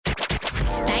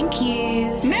Thank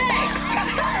you. Next!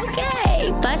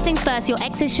 Okay. First things first, your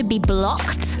exes should be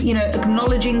blocked. You know,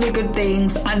 acknowledging the good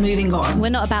things and moving on. We're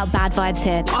not about bad vibes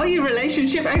here. Are you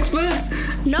relationship experts?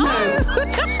 No.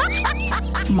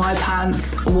 My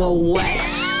pants were wet.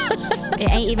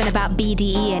 It ain't even about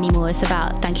BDE anymore. It's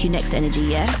about thank you next energy,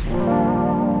 yeah?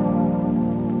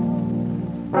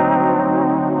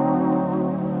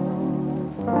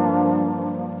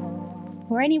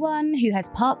 For anyone who has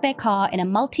parked their car in a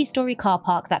multi-storey car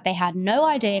park that they had no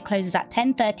idea closes at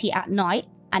 10:30 at night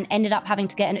and ended up having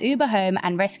to get an Uber home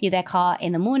and rescue their car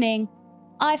in the morning,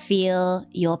 I feel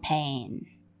your pain.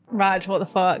 Raj, what the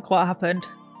fuck? What happened?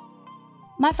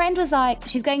 My friend was like,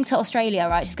 she's going to Australia,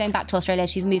 right? She's going back to Australia.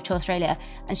 She's moved to Australia.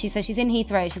 And she says she's in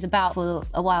Heathrow. She's about for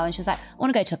a while. And she was like, I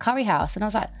want to go to a curry house. And I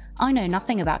was like, I know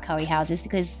nothing about curry houses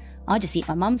because I just eat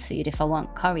my mum's food if I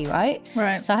want curry, right?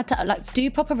 Right. So I had to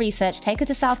do proper research, take her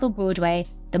to Southall Broadway.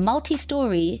 The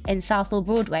multi-story in Southall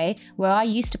Broadway, where I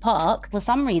used to park, for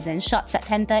some reason, shuts at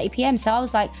 10:30 p.m. So I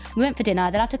was like, we went for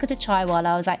dinner. Then I took her to Chaiwala.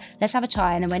 I was like, let's have a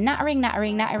chai. And then we're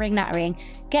nattering.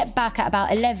 Get back at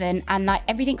about 11 and like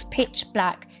everything's pitch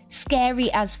black,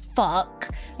 scary as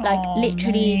fuck. Like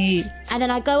literally. Mate. And then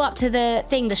I go up to the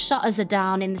thing, the shutters are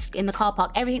down in the car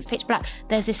park. Everything's pitch black.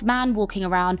 There's this man walking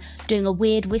around doing a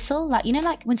weird whistle. Like, you know,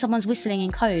 like when someone's whistling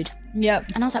in code.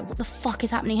 Yep. And I was like, what the fuck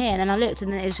is happening here? And then I looked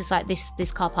and then it was just like, this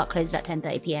car park closes at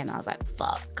 10:30 p.m. I was like,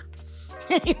 fuck.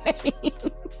 Anyway.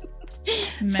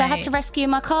 So I had to rescue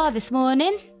my car this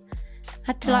morning.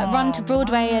 Had to run to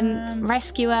Broadway and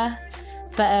rescue her.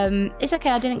 But it's okay,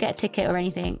 I didn't get a ticket or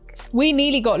anything. We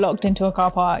nearly got locked into a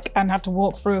car park and had to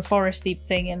walk through a foresty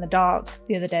thing in the dark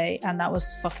the other day, and that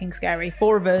was fucking scary.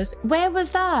 4 of us Where was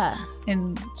that?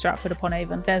 in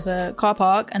Stratford-upon-Avon. There's a car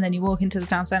park and then you walk into the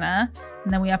town centre,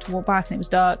 and then we had to walk back and it was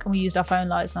dark and we used our phone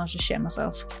lights and I was just shitting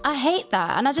myself. I hate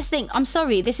that. And I just think, I'm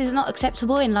sorry, this is not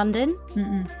acceptable in London.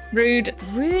 Rude.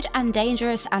 Rude and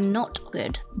dangerous and not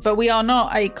good. But we are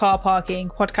not a car parking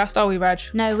podcast, are we,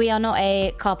 Raj? No, we are not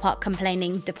a car park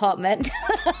complaining department.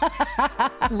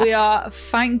 We are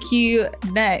Thank You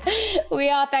Next. We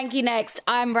are Thank You Next.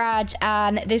 I'm Raj,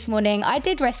 and this morning I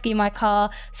did rescue my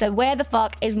car. So where the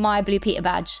fuck is my Blue Peter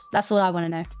badge? That's all I want to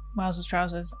know. Wowzers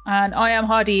trousers. And I am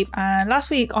Hardeep, and last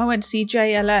week I went to see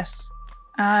JLS,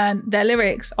 and their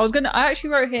lyrics, I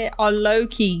actually wrote here, are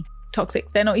low-key toxic.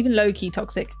 They're not even low-key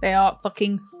toxic. They are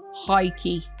fucking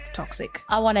high-key toxic.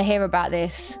 I want to hear about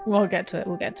this. We'll get to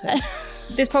it.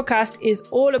 This podcast is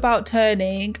all about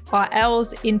turning our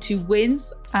L's into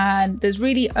wins, and there's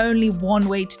really only one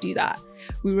way to do that.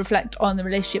 We reflect on the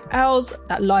relationship L's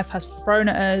that life has thrown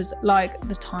at us, like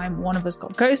the time one of us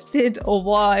got ghosted or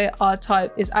why our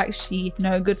type is actually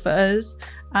no good for us,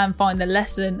 and find the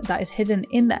lesson that is hidden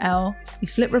in the L. We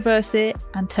flip reverse it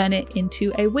and turn it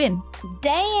into a win.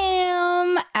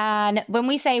 Damn. And when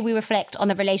we say we reflect on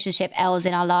the relationship L's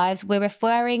in our lives, we're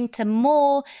referring to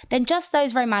more than just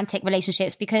those romantic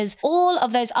relationships, because all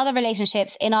of those other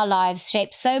relationships in our lives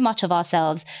shape so much of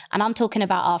ourselves. And I'm talking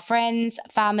about our friends,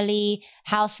 family,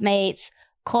 housemates,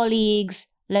 colleagues,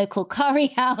 local curry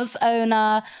house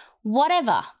owner,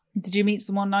 whatever. Did you meet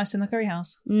someone nice in the curry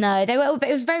house? No, but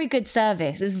it was very good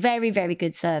service. It was very, very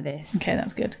good service. Okay,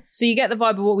 that's good. So you get the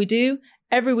vibe of what we do.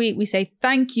 Every week we say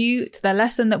thank you to the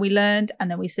lesson that we learned, and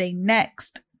then we say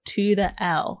next to the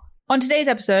L. On today's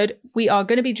episode, we are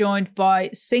going to be joined by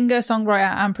singer,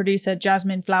 songwriter and producer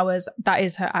Jasmine Flowers, that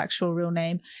is her actual real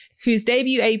name, whose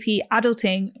debut AP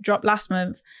Adulting dropped last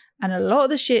month. And a lot of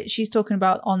the shit she's talking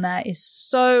about on there is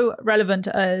so relevant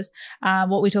to us and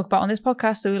what we talk about on this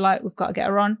podcast. So we're like, we've got to get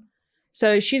her on.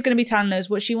 So she's going to be telling us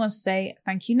what she wants to say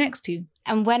thank you next to.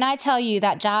 And when I tell you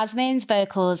that Jasmine's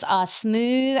vocals are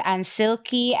smooth and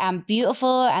silky and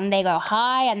beautiful, and they go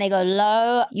high and they go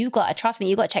low, you got to trust me.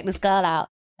 You got to check this girl out.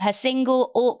 Her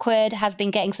single, Awkward, has been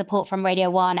getting support from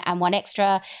Radio 1 and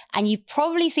 1Extra. And you've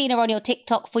probably seen her on your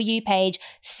TikTok For You page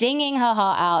singing her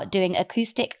heart out, doing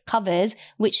acoustic covers,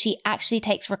 which she actually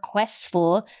takes requests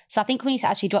for. So I think we need to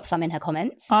actually drop some in her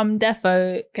comments. I'm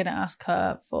defo going to ask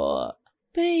her for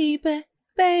baby,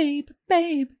 baby,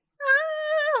 baby.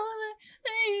 Oh,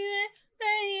 baby,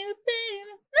 baby,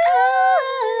 baby.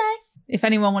 Oh, if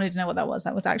anyone wanted to know what that was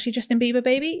actually Justin Bieber,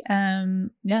 baby.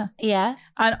 Yeah.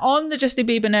 And on the Justin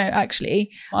Bieber note, actually,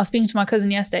 I was speaking to my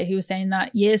cousin yesterday who was saying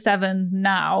that year 7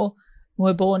 now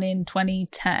were born in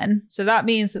 2010. So that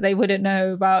means that they wouldn't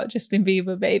know about Justin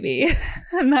Bieber, baby.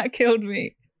 And that killed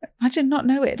me. Imagine not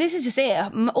know it. This is just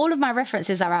it. All of my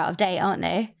references are out of date, aren't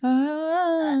they?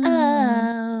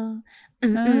 Oh.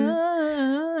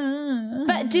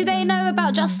 But do they know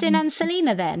about Justin and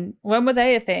Selena then? When were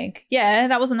they a thing? Yeah,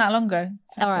 that wasn't that long ago.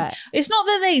 All right. It's not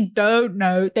that they don't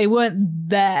know. They weren't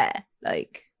there,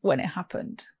 like, when it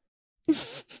happened.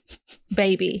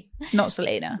 Baby, not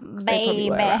Selena. 'Cause they probably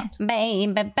were around.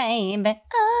 Baby.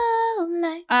 Oh,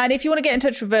 like. And if you want to get in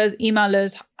touch with us, email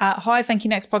us at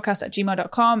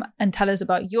hithankyouNextpodcast@gmail.com and tell us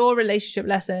about your relationship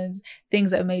lessons,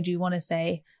 things that have made you want to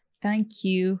say thank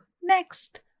you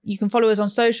next. You can follow us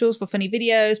on socials for funny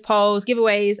videos, polls,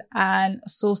 giveaways, and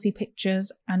saucy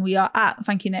pictures. And we are at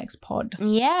Thank You Next Pod.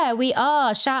 Yeah, we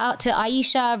are. Shout out to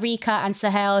Aisha, Rika, and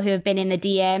Sahel who have been in the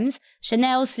DMs.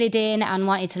 Chanel slid in and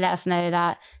wanted to let us know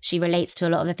that she relates to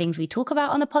a lot of the things we talk about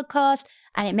on the podcast.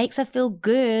 And it makes her feel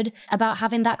good about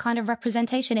having that kind of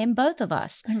representation in both of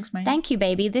us. Thanks, mate. Thank you,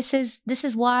 baby. This is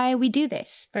why we do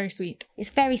this. Very sweet.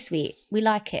 It's very sweet. We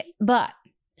like it. But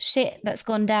shit that's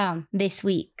gone down this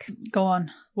week. Go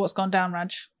on. What's gone down,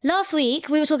 Raj? Last week,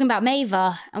 we were talking about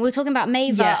Maeva, and we were talking about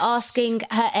Maeva asking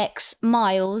her ex,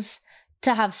 Miles,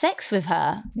 to have sex with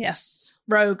her. Yes.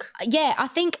 Rogue. Yeah, I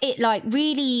think it like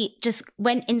really just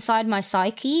went inside my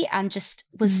psyche and just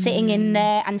was sitting in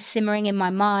there and simmering in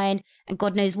my mind and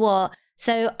God knows what.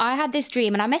 So I had this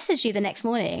dream and I messaged you the next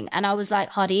morning and I was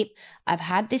like, Hardeep, I've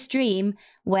had this dream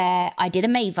where I did a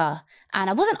Maeva and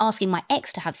I wasn't asking my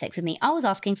ex to have sex with me. I was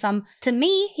asking to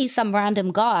me, he's some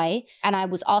random guy and I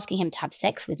was asking him to have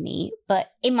sex with me.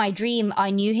 But in my dream,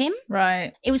 I knew him.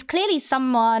 Right. It was clearly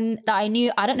someone that I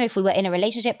knew. I don't know if we were in a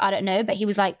relationship. I don't know. But he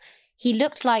was like, he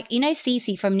looked like, you know,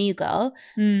 Cece from New Girl,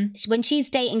 when she's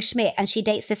dating Schmidt and she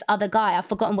dates this other guy, I've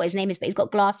forgotten what his name is, but he's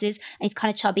got glasses and he's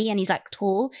kind of chubby and he's like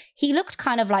tall. He looked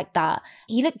kind of like that.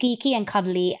 He looked geeky and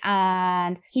cuddly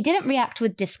and he didn't react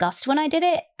with disgust when I did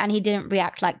it and he didn't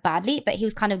react like badly, but he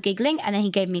was kind of giggling and then he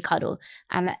gave me a cuddle.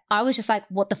 And I was just like,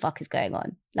 what the fuck is going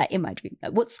on? Like in my dream,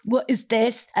 like what is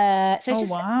this? So it's just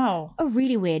wow. a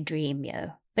really weird dream,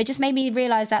 yo. But it just made me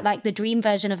realize that like the dream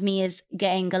version of me is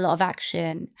getting a lot of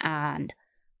action and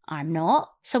I'm not.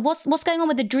 So what's going on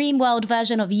with the dream world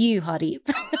version of you,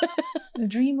 Hardeep? The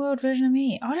dream world version of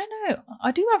me? I don't know.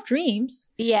 I do have dreams.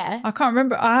 Yeah. I can't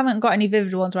remember. I haven't got any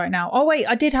vivid ones right now. Oh, wait.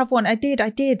 I did have one. I did.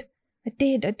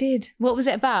 What was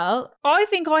it about? I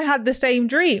think I had the same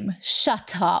dream.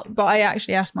 Shut up. But I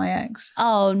actually asked my ex.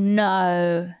 Oh,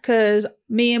 no. Because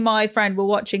me and my friend were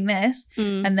watching this.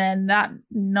 And then that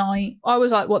night, I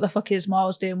was like, what the fuck is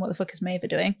Miles doing? What the fuck is Maeva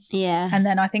doing? Yeah. And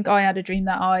then I think I had a dream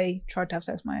that I tried to have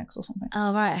sex with my ex or something.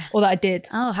 Oh, right. Or that I did.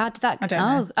 Oh, how did that go? I don't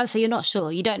know. Oh, so you're not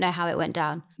sure. You don't know how it went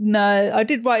down. No, I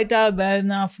did write it down though,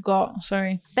 and then I forgot.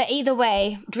 Sorry. But either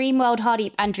way, Dream World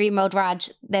Hardeep and Dream World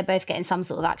Raj, they're both getting some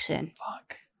sort of action.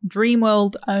 Fuck. Dream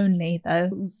world only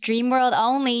though. Dream World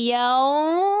only,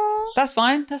 yo. That's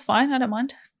fine. I don't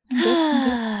mind. I'm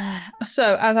good.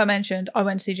 So, as I mentioned, I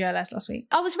went to see JLS last week.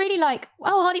 I was really like,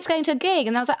 oh, Hardeep's going to a gig.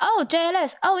 And I was like, oh,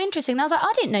 JLS. Oh, interesting. And I was like,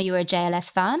 I didn't know you were a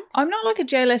JLS fan. I'm not like a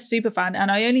JLS super fan and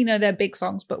I only know their big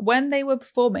songs. But when they were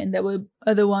performing, there were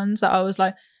other ones that I was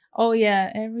like, oh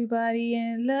yeah, everybody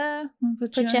in love.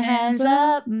 Put your hands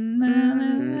up. Put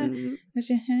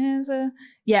your hands up.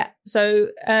 Yeah. So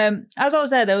as I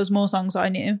was there was more songs that I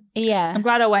knew. Yeah. I'm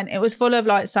glad I went. It was full of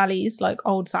like Sally's, like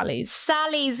old Sally's.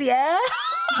 Sally's, yeah.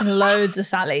 And loads of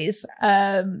Sally's.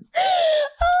 No,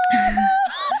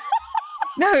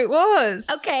 it was.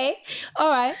 Okay. All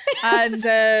right. And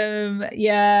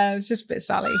yeah, it was just a bit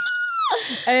Sally.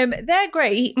 They're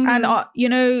great. And, you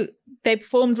know, they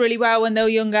performed really well when they were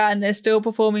younger and they're still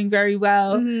performing very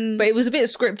well. But it was a bit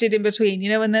scripted in between, you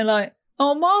know, when they're like,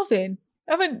 oh, Marvin,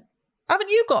 haven't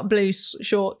you got blue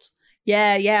shorts?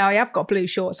 Yeah, I have got blue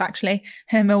shorts, actually.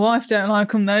 And my wife don't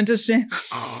like them, though, does she?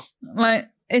 Like,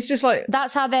 it's just like...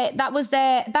 That was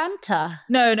their banter.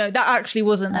 No, that actually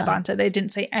wasn't their banter. They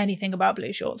didn't say anything about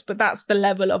blue shorts, but that's the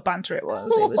level of banter it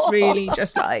was. It was really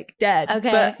just like dead. Okay.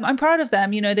 But I'm proud of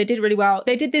them. You know, they did really well.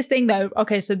 They did this thing though.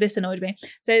 Okay, so this annoyed me.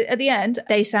 So at the end,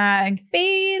 they sang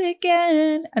Beat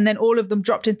Again. And then all of them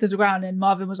dropped into the ground and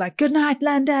Marvin was like, good night,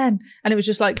 London. And it was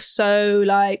just like so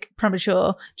like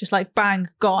premature, just like bang,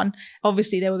 gone.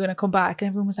 Obviously they were going to come back and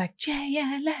everyone was like,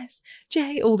 JLS,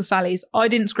 all the Sallys. I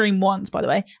didn't scream once, by the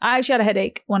way. I actually had a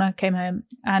headache when I came home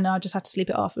and I just had to sleep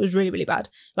it off. It was really, really bad,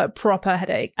 like proper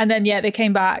headache. And then, yeah, they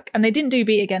came back and they didn't do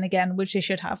Beat Again, which they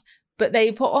should have. But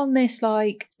they put on this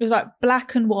like, it was like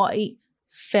black and white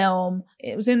film.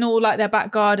 It was in all like their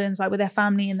back gardens, like with their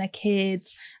family and their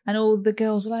kids. And all the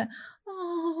girls were like,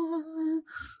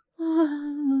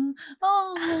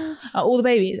 all the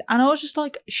babies. And I was just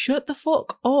like, shut the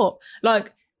fuck up.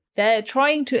 Like, they're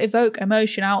trying to evoke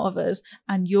emotion out of us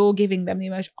and you're giving them the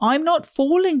emotion. I'm not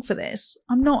falling for this.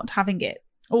 I'm not having it.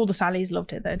 All the Sallys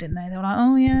loved it though, didn't they? They were like,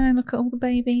 oh yeah, look at all the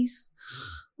babies.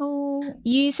 Oh.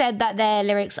 You said that their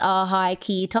lyrics are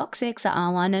high-key toxic, so I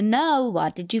want to know,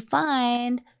 what did you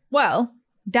find? Well,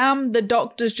 damn, the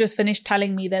doctor's just finished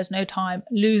telling me there's no time.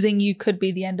 Losing you could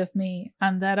be the end of me.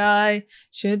 And that I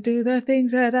should do the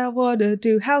things that I want to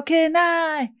do. How can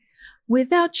I?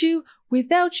 Without you.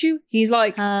 He's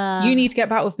like, you need to get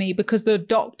back with me because the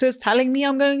doctor's telling me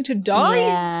I'm going to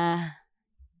die.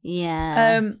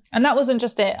 Yeah. And that wasn't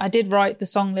just it. I did write the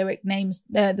song names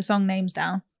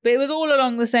down. But it was all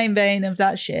along the same vein of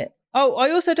that shit. Oh,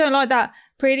 I also don't like that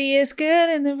prettiest girl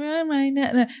in the room right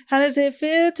now. No. How does it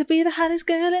feel to be the hottest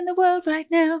girl in the world right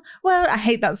now? Well, I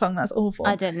hate that song. That's awful.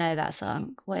 I don't know that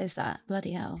song. What is that?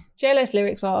 Bloody hell. JLo's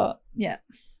lyrics are,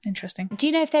 interesting. Do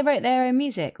you know if they wrote their own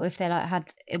music or if they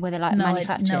were they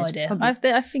manufactured? No idea. Probably.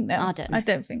 I think that. I don't know.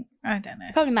 I don't know.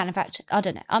 Probably manufactured. I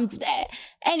don't know.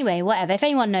 Anyway, whatever. If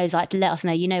anyone knows, let us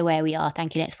know. You know where we are.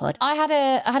 Thank you, next pod. I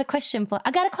got a question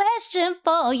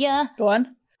for you. Go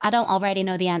on. I don't already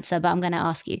know the answer, but I'm going to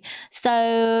ask you.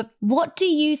 So, what do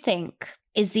you think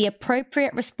is the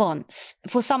appropriate response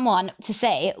for someone to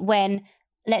say when,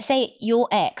 let's say, your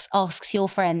ex asks your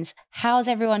friends, how's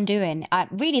everyone doing?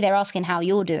 Really, they're asking how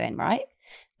you're doing, right?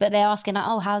 But they're asking,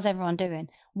 oh, how's everyone doing?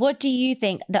 What do you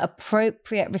think the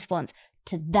appropriate response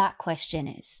to that question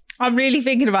is? I'm really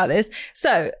thinking about this.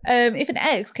 So, if an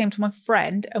ex came to my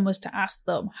friend and was to ask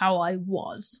them how I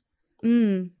was,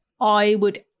 I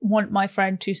would want my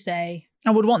friend to say, I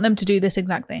would want them to do this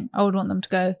exact thing. I would want them to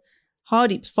go,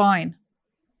 Hardeep's fine.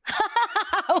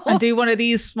 And do one of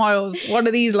these smiles. One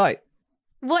of these like.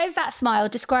 What is that smile?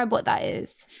 Describe what that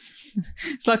is.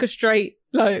 It's like a straight,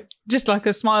 just like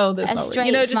a smile that's not,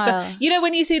 straight smile.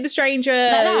 When you see the stranger,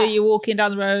 you're walking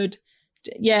down the road.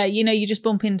 Yeah, you just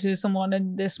bump into someone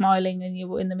and they're smiling and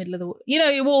you're in the middle of the,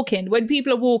 you're walking. When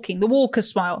people are walking, the walker's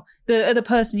smile, the other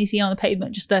person you see on the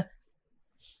pavement, just the,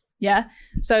 yeah.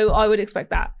 So I would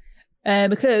expect that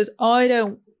because I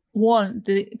don't want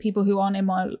the people who aren't in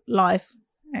my life,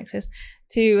 exes,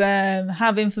 to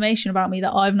have information about me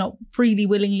that I've not freely,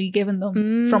 willingly given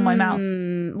them from my mouth.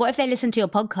 What if they listen to your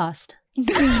podcast?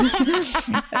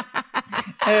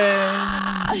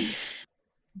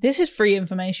 This is free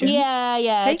information.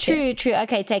 Yeah. Take true.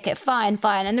 Okay, take it. Fine.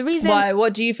 And the reason... Why?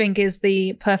 What do you think is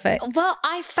the perfect... Well,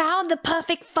 I found the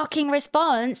perfect fucking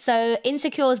response. So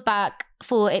Insecure's back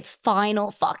for its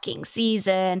final fucking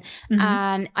season.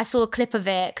 And I saw a clip of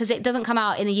it because it doesn't come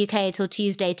out in the UK until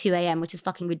Tuesday, 2 a.m, which is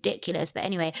fucking ridiculous. But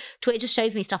anyway, Twitter just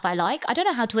shows me stuff I like. I don't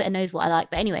know how Twitter knows what I like,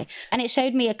 but anyway. And it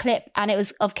showed me a clip and it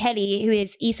was of Kelly, who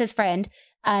is Issa's friend.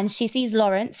 And she sees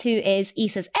Lawrence, who is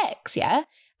Issa's ex, yeah?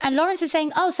 And Lawrence is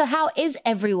saying, oh, so how is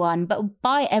everyone? But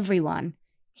by everyone,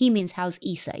 he means how's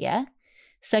Issa, yeah?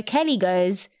 So Kelly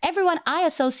goes, everyone I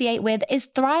associate with is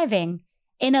thriving,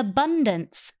 in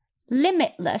abundance,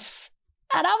 limitless.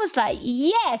 And I was like,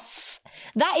 yes,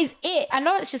 that is it. And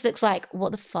Lawrence just looks like,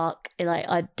 what the fuck? Like,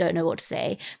 I don't know what to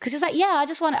say. Because she's like, yeah, I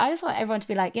just want everyone to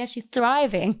be like, yeah, she's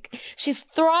thriving. She's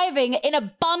thriving in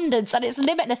abundance and it's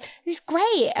limitless. It's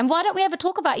great. And why don't we ever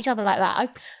talk about each other like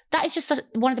that? That is just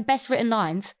one of the best written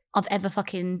lines I've ever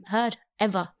fucking heard,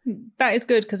 ever. That is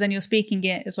good because then you're speaking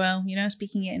it as well,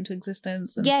 speaking it into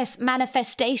existence. And... Yes,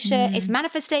 manifestation. It's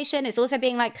manifestation. It's also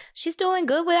being like, she's doing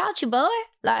good without you, boy.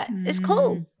 Like, it's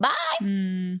cool. Bye.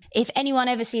 If anyone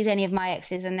ever sees any of my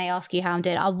exes and they ask you how I'm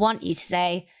doing, I want you to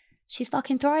say, she's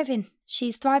fucking thriving.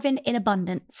 She's thriving in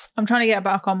abundance. I'm trying to get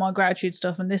back on my gratitude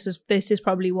stuff, and this is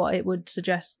probably what it would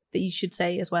suggest that you should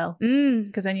say as well.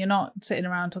 Because then you're not sitting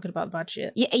around talking about the bad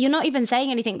shit. You're not even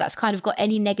saying anything that's kind of got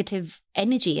any negative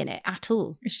energy in it at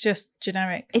all. It's just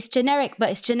generic. It's generic, but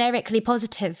it's generically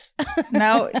positive.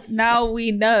 Now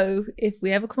we know if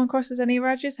we ever come across as any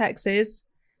Raj's hexes,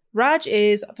 Raj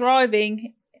is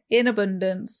thriving in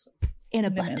abundance. In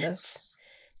abundance.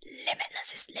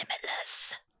 Limitless is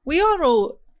limitless. We are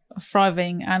all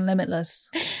thriving and limitless.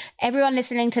 Everyone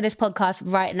listening to this podcast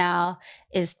right now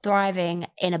is thriving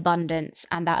in abundance,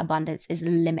 and that abundance is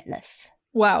limitless.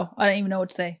 Wow, I don't even know what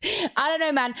to say. I don't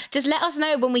know, man. Just let us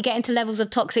know when we get into levels of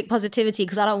toxic positivity,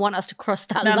 because I don't want us to cross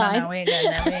that line. No, we ain't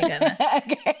going there.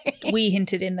 Okay. We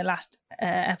hinted in the last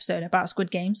episode about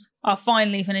Squid Games. I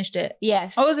finally finished it.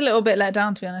 Yes. I was a little bit let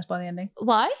down, to be honest, by the ending.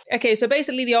 Why? Okay, so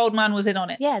basically the old man was in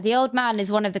on it. Yeah, the old man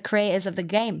is one of the creators of the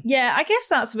game. Yeah, I guess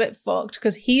that's a bit fucked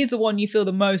because he's the one you feel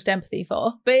the most empathy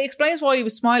for. But it explains why he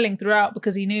was smiling throughout,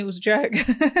 because he knew it was a joke.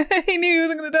 He knew he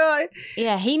wasn't going to die.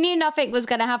 Yeah, he knew nothing was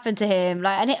going to happen to him.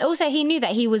 And also he knew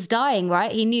that he was dying,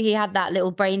 right? He knew he had that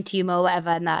little brain tumor or whatever,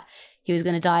 and that he was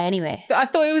going to die anyway. I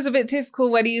thought it was a bit typical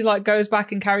when he like goes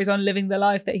back and carries on living the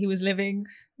life that he was living,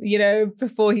 you know,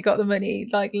 before he got the money,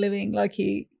 like living like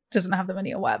he doesn't have the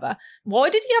money or whatever. Why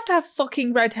did he have to have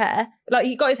fucking red hair? Like,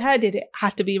 he got his hair did, it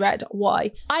had to be red.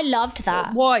 Why? I loved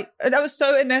that. Why? That was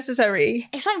so unnecessary.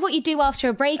 It's like what you do after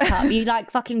a breakup. You like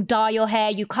fucking dye your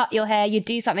hair, you cut your hair, you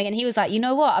do something. And he was like, you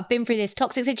know what? I've been through this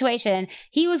toxic situation.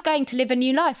 He was going to live a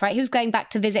new life, right? He was going back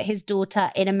to visit his daughter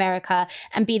in America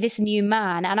and be this new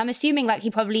man. And I'm assuming like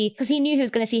he probably, because he knew he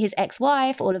was going to see his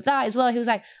ex-wife, all of that as well. He was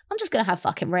like, I'm just going to have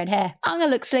fucking red hair. I'm going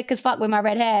to look slick as fuck with my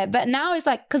red hair. But now it's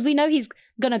like, because we know he's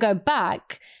going to go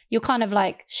back, you're kind of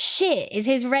like, shit, is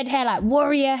his red hair like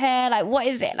warrior hair? Like, what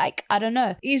is it? Like, I don't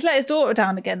know. He's let his daughter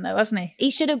down again though, hasn't he?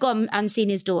 He should have gone and seen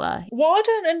his daughter. What I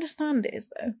don't understand is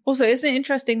though, also, isn't it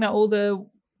interesting that all the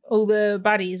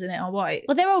baddies in it are white?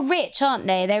 Well, they're all rich, aren't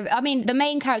they? I mean, the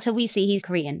main character we see, he's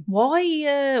Korean. Why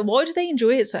do they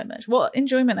enjoy it so much? What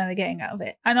enjoyment are they getting out of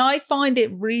it? And I find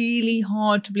it really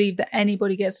hard to believe that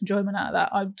anybody gets enjoyment out of that.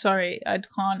 I'm sorry, I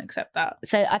can't accept that.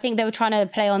 So I think they were trying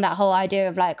to play on that whole idea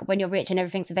of like, when you're rich and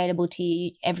everything's available to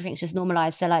you, everything's just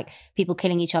normalized. So like, people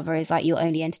killing each other is like your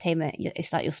only entertainment.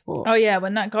 It's like your sport. Oh yeah,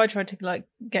 when that guy tried to like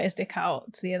get his dick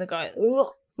out to the other guy. Ugh.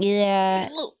 Yeah.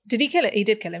 Did he kill it? He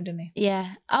did kill him, didn't he?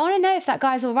 Yeah. I want to know if that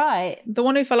guy's all right. The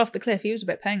one who fell off the cliff, he was a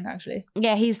bit peng, actually.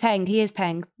 Yeah, he's peng. He is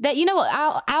peng. You know what?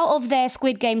 Out of their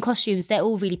Squid Game costumes, they're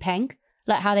all really peng.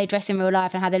 Like how they dress in real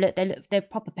life and how they look, they're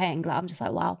proper peng. Like, I'm just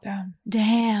like, wow.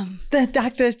 Damn. The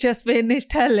doctor's just finished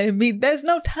telling me there's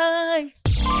no time.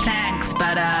 Thanks,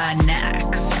 but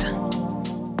next.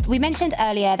 We mentioned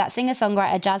earlier that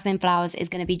singer-songwriter Jasmine Flowers is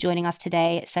going to be joining us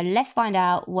today. So let's find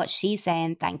out what she's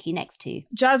saying thank you next to.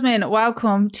 Jasmine,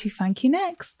 welcome to Thank You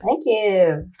Next. Thank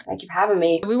you. Thank you for having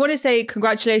me. We want to say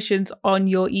congratulations on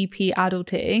your EP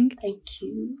Adulting. Thank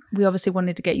you. We obviously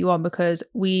wanted to get you on because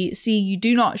we see you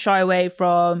do not shy away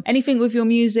from anything with your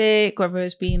music, whether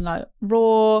it's being like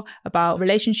raw, about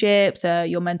relationships,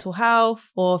 your mental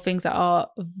health, or things that are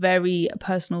very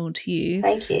personal to you.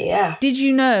 Thank you, yeah. Did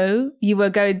you know you were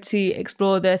going to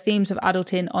explore the themes of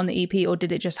adulting on the EP, or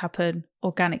did it just happen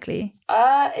organically?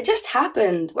 It just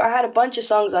happened. I had a bunch of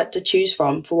songs I had to choose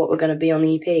from for what were going to be on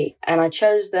the EP, and I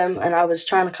chose them, and I was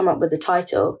trying to come up with the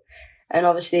title. And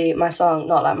obviously my song,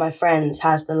 Not Like My Friends,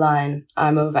 has the line,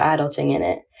 I'm over adulting in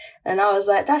it. And I was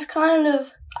like,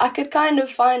 I could kind of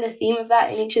find a theme of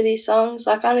that in each of these songs.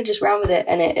 So I kind of just ran with it,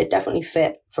 and it definitely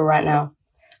fit for right now,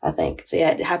 I think. So yeah,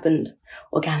 it happened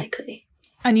organically.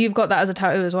 And you've got that as a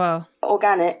tattoo as well?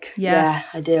 Organic.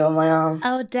 Yes. Yeah, I do, on my arm.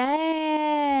 Oh,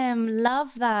 damn.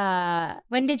 Love that.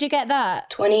 When did you get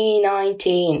that?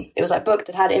 2019. It was like booked.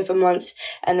 I'd had it in for months.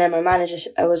 And then my manager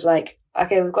was like,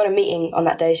 okay, we've got a meeting on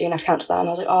that day, so you're going to have to cancel that. And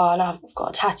I was like, oh, no, I've got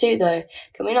a tattoo though.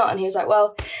 Can we not? And he was like,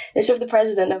 well, it's with the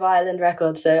president of Island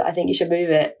Records, so I think you should move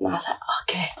it. And I was like,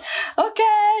 okay,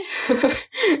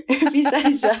 if you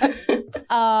say so.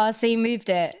 So you moved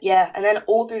it. Yeah, and then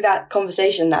all through that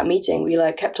conversation, that meeting, we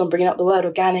like kept on bringing up the word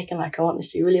organic and like, I want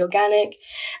this to be really organic.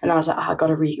 And I was like, I've got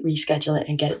to reschedule it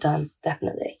and get it done,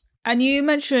 definitely. And you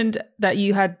mentioned that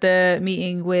you had the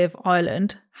meeting with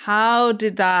Island. How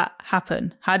did that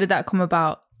happen? How did that come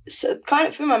about? So kind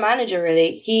of through my manager,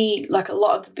 really. He, like a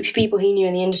lot of the people he knew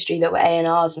in the industry that were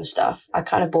A&Rs and stuff, I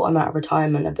kind of brought him out of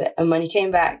retirement a bit. And when he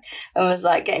came back and was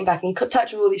like getting back in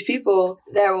touch with all these people,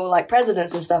 they're all like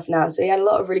presidents and stuff now. So he had a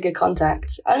lot of really good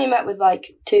contacts. I only met with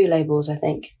like 2 labels, I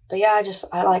think. But yeah,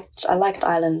 I liked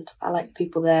Island. I liked the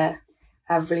people there.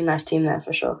 I have a really nice team there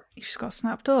for sure. You just got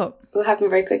snapped up. It will happen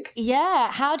very quick.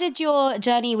 Yeah. How did your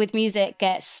journey with music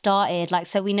get started? Like,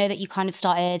 so we know that you kind of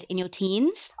started in your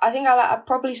teens. I think I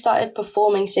probably started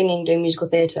performing, singing, doing musical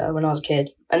theatre when I was a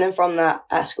kid. And then from that,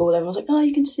 at school, everyone was like, oh,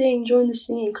 you can sing, join the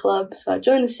singing club. So I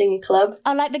joined the singing club.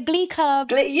 Oh, like the Glee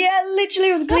Club. Yeah, literally,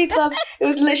 it was Glee Club. It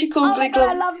was literally called Glee Club.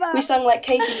 I love that. We sung like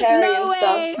Katy Perry No and way.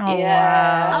 stuff. Oh,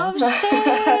 yeah. wow.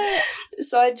 Oh, shit.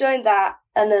 So I joined that.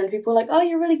 And then people were like, oh,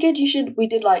 you're really good. You should. We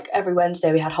did like every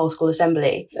Wednesday, we had whole school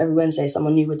assembly. Every Wednesday,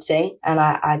 someone new would sing. And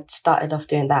I started off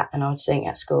doing that, and I would sing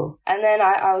at school. And then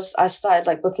I started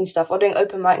like booking stuff or doing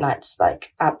open mic nights,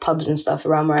 like at pubs and stuff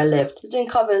around where I lived. I was doing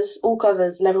covers, all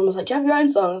covers. And everyone was like, do you have your own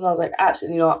songs? And I was like,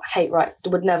 absolutely not.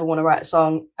 Would never want to write a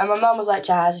song. And my mum was like,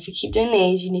 Jazz, if you keep doing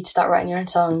these, you need to start writing your own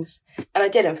songs. And I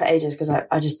didn't for ages because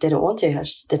I just didn't want to. I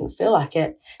just didn't feel like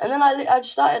it. And then I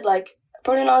just started like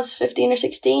probably when I was 15 or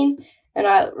 16. And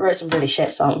I wrote some really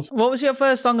shit songs. What was your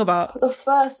first song about? The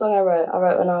first song I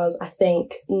wrote when I was, I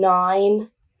think, 9.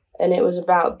 and it was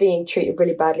about being treated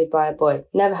really badly by a boy.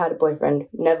 Never had a boyfriend,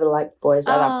 never liked boys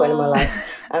at that point in my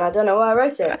life. And I don't know why I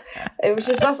wrote it. It was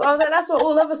just, I was like, that's what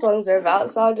all other songs are about,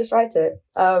 so I'll just write it.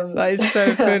 That is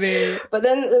so funny. But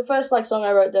then the first like song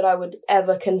I wrote that I would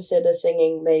ever consider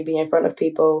singing maybe in front of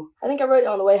people, I think I wrote it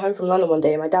on the way home from London one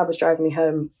day. My dad was driving me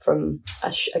home from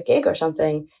a gig or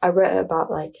something. I wrote it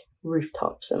about like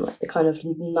rooftops and like the kind of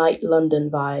night London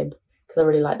vibe, because I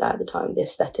really liked that at the time, the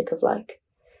aesthetic of like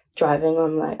driving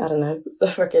on like, I don't know, the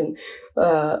freaking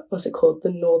what's it called,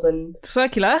 the North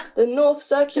Circular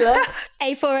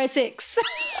A406.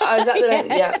 Oh, is that the name?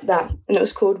 Yeah, that. And it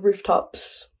was called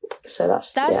Rooftops. So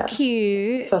that's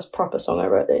cute. First proper song I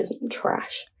wrote that isn't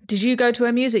trash. Did you go to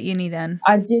a music uni then?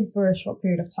 I did for a short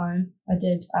period of time. I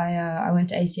did. I went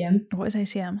to ACM. What is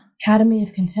ACM? Academy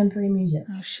of Contemporary Music.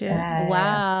 Oh shit!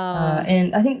 Wow.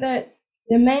 And I think that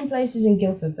their main place is in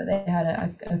Guildford, but they had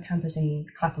a campus in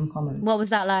Clapham Common. What was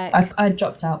that like? I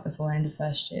dropped out before I ended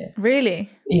first year. Really?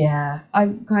 Yeah.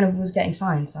 I kind of was getting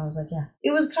signed, so I was like, yeah.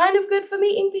 It was kind of good for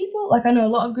meeting people. Like, I know a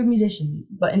lot of good musicians,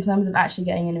 but in terms of actually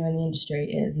getting anywhere in the industry,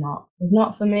 it is not. It's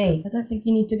not for me. I don't think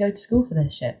you need to go to school for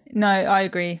this shit. No, I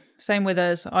agree. Same with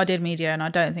us. I did media, and I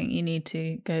don't think you need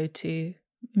to go to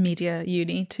media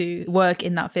uni to work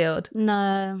in that field.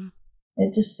 No.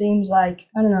 It just seems like,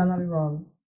 I don't know, I might be wrong,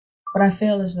 but I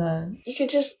feel as though you could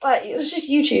just like, it's just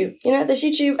YouTube, you know, there's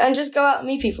YouTube, and just go out and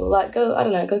meet people. Like go to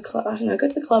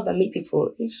the club and meet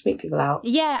people. You just meet people out.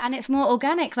 Yeah, and it's more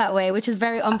organic that way, which is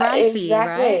very on brand for you,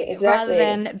 right? Exactly. Rather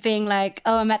than being like,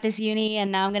 oh, I'm at this uni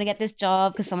and now I'm going to get this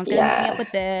job because someone's going to hook me up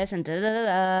with this and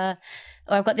da-da-da-da.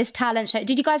 Or I've got this talent show.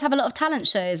 Did you guys have a lot of talent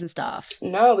shows and stuff?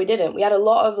 No, we didn't. We had a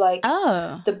lot of like,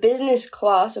 the business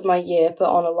class of my year put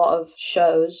on a lot of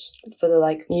shows for the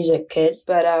like music kids,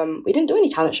 but we didn't do any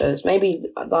talent shows. Maybe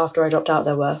after I dropped out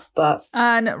there were, but...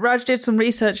 And Raj did some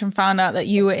research and found out that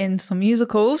you were in some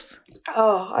musicals.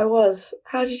 Oh, I was.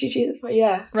 How did you do that?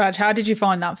 Yeah. Raj, how did you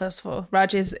find that, first of all?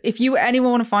 Raj, if you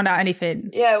anyone want to find out anything...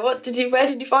 Yeah, where did you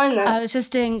find that? I was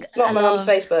just doing... Not on my mum's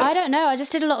Facebook. I don't know. I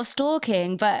just did a lot of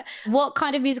stalking, but what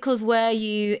kind of musicals were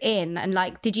you in? And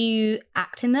like, did you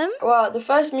act in them? Well, the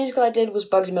first musical I did was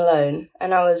Bugsy Malone,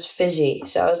 and I was Fizzy.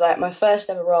 So I was like my first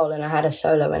ever role, and I had a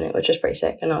solo in it, which was pretty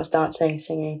sick. And I was dancing,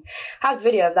 singing. I have a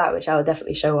video of that, which I will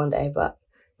definitely show one day, but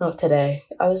not today.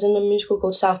 I was in a musical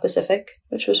called South Pacific,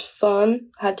 which was fun.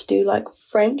 I had to do like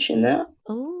French in that.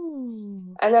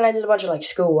 Ooh. And then I did a bunch of like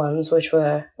school ones, which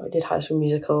were, I did High School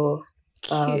Musical.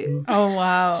 Cute. Oh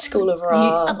wow. School of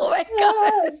Rock. Oh my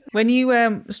god. When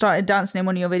you started dancing in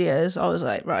one of your videos, I was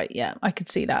like, right, yeah, I could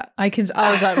see that. I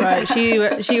was like, right,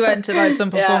 she went to like some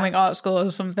performing arts school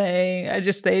or something.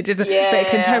 They did a bit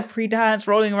of contemporary dance,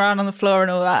 rolling around on the floor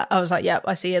and all that. I was like, yep,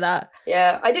 I see that.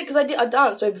 Yeah, I did, because I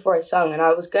danced way before I sung, and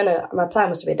my plan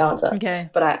was to be a dancer.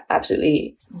 Okay. But I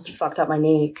absolutely fucked up my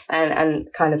knee,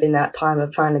 and kind of in that time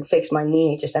of trying to fix my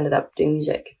knee, just ended up doing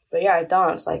music. But yeah, I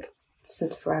danced like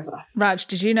since forever. Raj,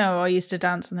 did you know I used to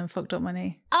dance and then fucked up my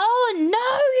knee? Oh no,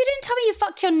 you didn't tell me you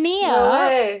fucked your knee No up.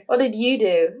 way. What did you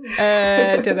do?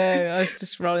 I don't know. I was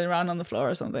just rolling around on the floor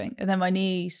or something. And then my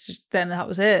knees, then that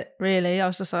was it, really. I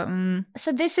was just like,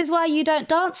 So this is why you don't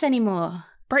dance anymore?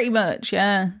 Pretty much,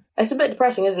 yeah. It's a bit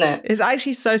depressing, isn't it? It's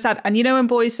actually so sad. And you know when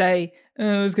boys say,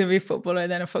 oh, I was going to be a footballer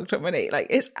and then I fucked up my knee? Like,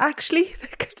 it's actually, there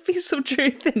could be some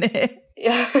truth in it.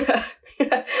 Yeah,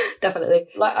 definitely.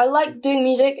 Like, I like doing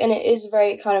music, and it is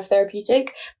very kind of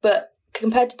therapeutic, but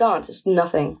compared to dance, it's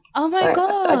nothing. Oh my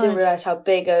god. I didn't realise how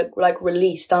big a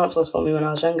release dance was for me when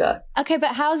I was younger. Okay,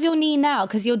 but how's your knee now?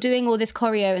 Because you're doing all this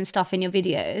choreo and stuff in your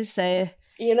videos, so...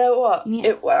 You know what? Yeah.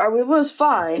 It was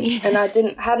fine, and I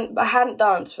hadn't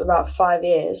danced for about 5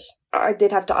 years. I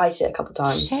did have to ice it a couple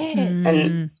times. Shit.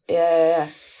 And yeah.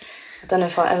 I don't know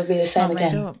if I'll ever be the same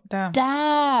again.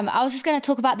 Damn. I was just going to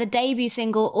talk about the debut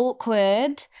single,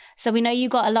 Awkward. So we know you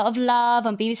got a lot of love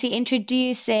on BBC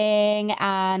Introducing,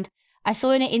 and I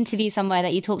saw in an interview somewhere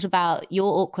that you talked about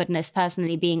your awkwardness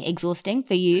personally being exhausting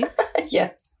for you.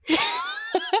 Yeah.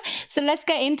 So let's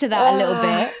get into that a little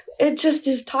bit. It just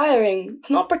is tiring.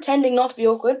 Not pretending not to be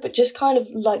awkward, but just kind of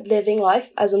like living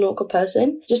life as an awkward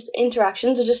person. Just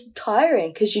interactions are just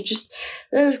tiring because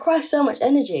they require so much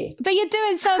energy. But you're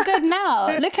doing so good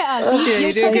now. Look at us.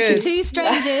 You're talking to two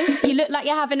strangers. You look like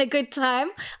you're having a good time.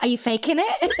 Are you faking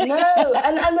it? No.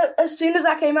 And as soon as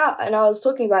that came out and I was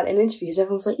talking about it in interviews,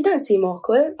 everyone's like, you don't seem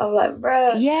awkward. I'm like,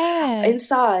 bruh. Yeah.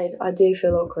 Inside, I do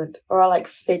feel awkward. Or I like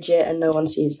fidget and no one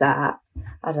sees that.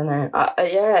 I don't know. I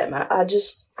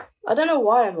don't know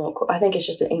why I'm awkward. I think it's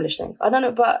just an English thing. I don't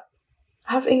know, but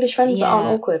I have English friends that aren't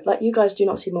awkward. Like, you guys do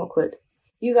not seem awkward.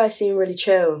 You guys seem really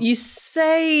chill. You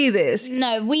say this.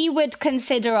 No, we would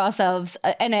consider ourselves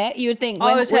in it. You would think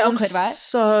I we're would say awkward, I'm right?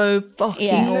 so fucking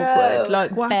Yeah. awkward. No.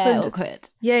 Like, what Bare happened? awkward.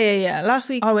 Yeah. Last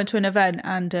week I went to an event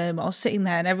and I was sitting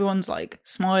there and everyone's like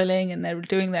smiling and they're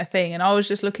doing their thing. And I was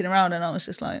just looking around and I was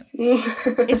just like,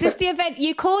 Is this the event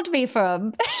you called me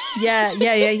from? yeah.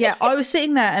 I was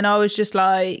sitting there and I was just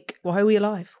like, why are we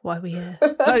alive? Why are we here?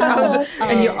 Like,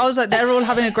 I was like, they're all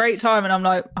having a great time. And I'm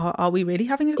like, are we really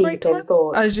having a great Deep in time?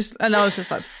 thought. I was just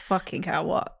like, fucking hell,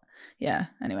 what? Yeah,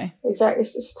 anyway. Exactly.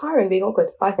 It's tiring being awkward,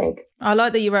 I think. I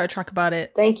like that you wrote a track about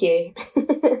it. Thank you.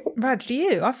 Raj, do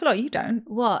you? I feel like you don't.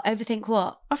 What? Overthink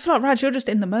what? I feel like, Raj, you're just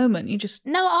in the moment. You just...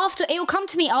 No, after it'll come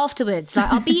to me afterwards.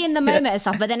 Like I'll be in the moment and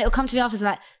stuff, but then it'll come to me afterwards.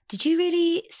 Like, did you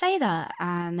really say that?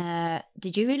 And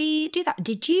did you really do that?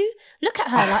 Did you look at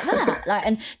her like that? Like,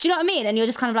 and do you know what I mean? And you're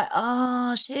just kind of like,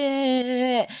 oh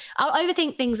shit. I'll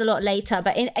overthink things a lot later,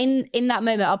 but in that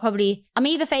moment, I'm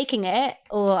either faking it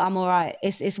or I'm all right.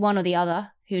 It's one or the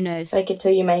other. Who knows? Fake it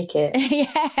till you make it.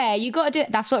 Yeah, you got to do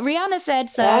it. That's what Rihanna said.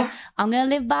 So Yeah. I'm going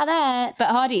to live by that. But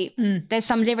Hardy, there's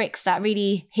some lyrics that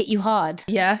really hit you hard.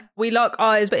 Yeah. We lock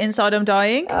eyes, but inside I'm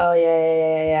dying. Oh,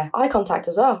 yeah. Eye contact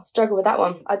as well. Struggle with that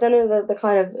one. I don't know the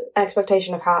kind of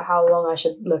expectation of how long I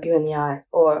should look you in the eye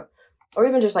or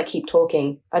even just like keep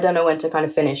talking. I don't know when to kind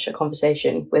of finish a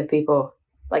conversation with people.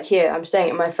 Like here, I'm staying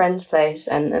at my friend's place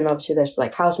and obviously there's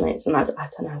like housemates and I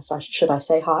don't know if should I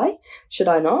say hi? Should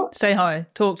I not? Say hi.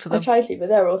 Talk to I them. try to, but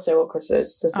they're also awkward, so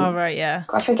it's just... Oh, right, yeah.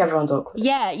 I think everyone's awkward.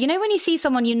 Yeah, you know when you see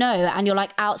someone you know and you're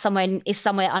like out somewhere and it's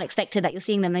somewhere unexpected that you're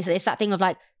seeing them, and it's that thing of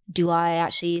like, do I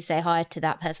actually say hi to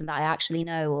that person that I actually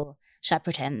know, or should I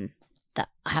pretend that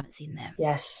I haven't seen them?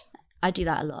 Yes. I do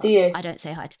that a lot. Do you? I don't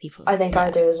say hi to people. I think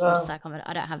I do as I'm well. just like,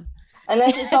 I don't have...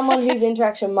 Unless it's someone whose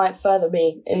interaction might further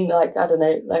me in, like, I don't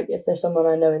know, like if there's someone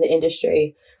I know in the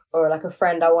industry or like a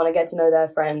friend, I want to get to know their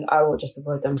friend, I will just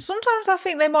avoid them. Sometimes I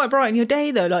think they might brighten your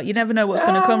day, though. Like, you never know what's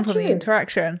going to come from the true.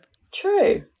 interaction.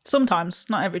 True. Sometimes,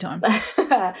 not every time.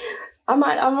 I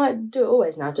might do it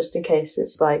always now, just in case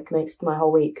it's like makes my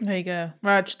whole week. There you go.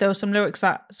 Raj, there were some lyrics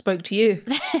that spoke to you.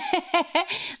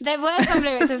 There were some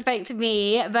lyrics that spoke to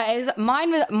me, but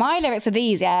my lyrics were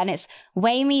these, yeah, and it's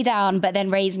weigh me down, but then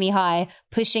raise me high,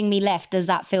 pushing me left. Does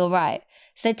that feel right?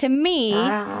 So to me,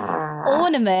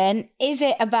 Ornament, is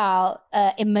it about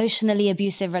emotionally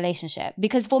abusive relationship?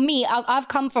 Because for me, I've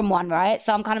come from one, right?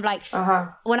 So I'm kind of like,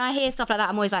 when I hear stuff like that,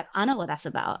 I'm always like, I know what that's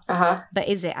about. But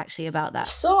is it actually about that?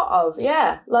 Sort of,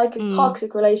 yeah. Like a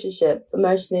toxic relationship,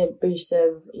 emotionally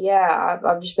abusive. Yeah,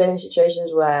 I've just been in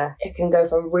situations where it can go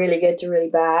from really good to really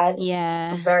bad.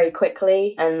 Yeah. Very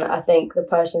quickly. And I think the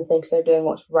person thinks they're doing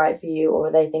what's right for you or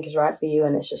what they think is right for you,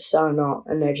 and it's just so not.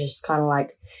 And they're just kind of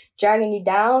like dragging you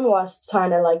down whilst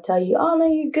trying to like tell you, oh no,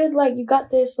 you're good, like you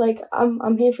got this, like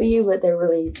I'm here for you, but they're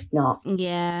really not.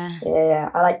 Yeah.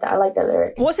 Yeah, I like that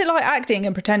lyric. What's it like acting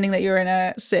and pretending that you're in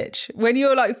a sitch? When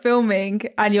you're like filming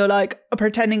and you're like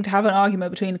pretending to have an argument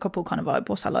between a couple kind of vibe,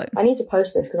 what's that like? I need to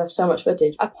post this because I have so much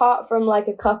footage. Apart from like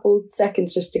a couple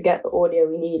seconds just to get the audio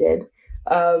we needed,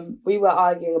 we were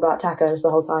arguing about tacos the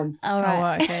whole time. All right. Oh,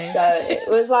 right, okay. So it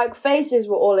was like faces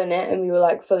were all in it and we were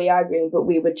like fully arguing, but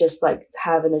we would just like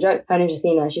having a joke. Her name's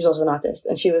Athena, she's also an artist,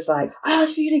 and she was like, I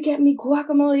asked for you to get me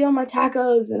guacamole on my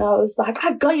tacos, and I was like,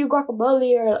 I got you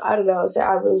guacamole, or I don't know. So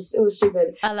it was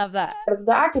stupid. I love that.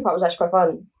 The acting part was actually quite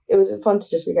fun. It was fun to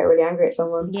just get really angry at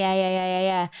someone.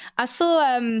 Yeah. I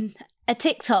saw a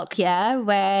TikTok,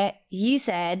 where you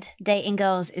said dating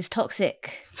girls is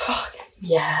toxic. Fuck.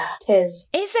 Yeah.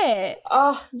 Tis. Is it?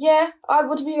 Oh, yeah.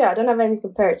 Well, to be fair, I don't have anything to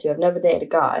compare it to. I've never dated a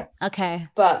guy. Okay.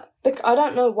 But I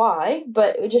don't know why,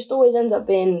 but it just always ends up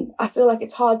being, I feel like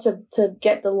it's hard to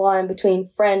get the line between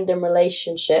friend and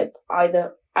relationship,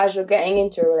 either as you're getting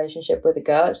into a relationship with a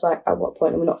girl, it's like, at what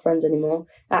point are we not friends anymore?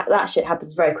 That shit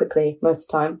happens very quickly most of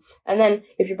the time. And then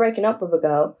if you're breaking up with a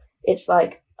girl, it's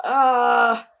like,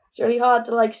 it's really hard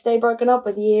to like stay broken up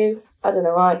with you. I don't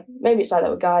know why. Maybe it's like that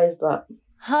with guys, but...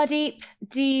 Hardeep,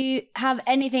 do you have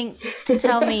anything to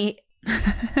tell me?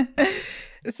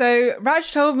 So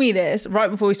Raj told me this right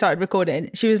before we started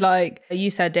recording. She was like, you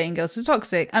said dating girls is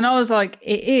toxic. And I was like,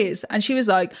 it is. And she was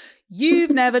like, you've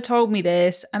never told me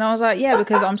this. And I was like, yeah,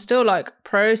 because I'm still like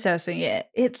processing it.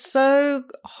 It's so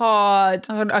hard.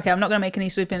 Okay, I'm not going to make any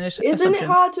sweeping assumptions. Isn't it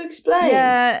hard to explain?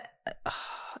 Yeah.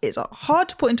 It's hard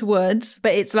to put into words,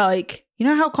 but it's like, you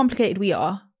know how complicated we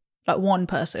are? Like one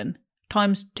person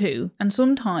times two. And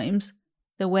sometimes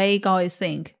the way guys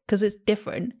think, because it's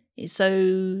different, it's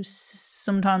so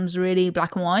sometimes really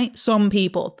black and white. Some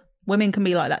people, women can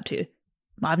be like that too.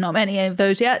 I've not met any of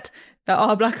those yet that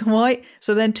are black and white.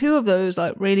 So then two of those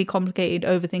like really complicated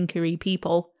overthinkery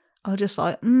people are just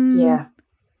like, Yeah.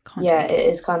 can't Yeah, take it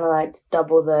is kind of like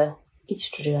double the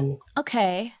estrogen.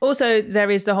 Okay. Also, there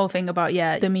is the whole thing about,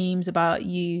 the memes about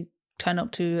you turn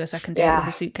up to a second date with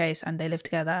a suitcase and they live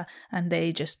together and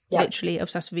they just literally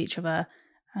obsessed with each other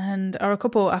and are a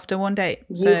couple after one date.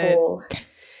 So,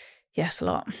 yes, a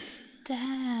lot.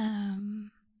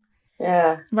 Damn.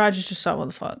 Yeah. Raj is just like, what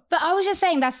the fuck? But I was just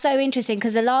saying that's so interesting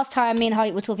because the last time me and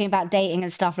Hardik were talking about dating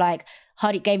and stuff, like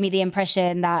Hardik gave me the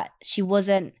impression that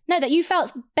that you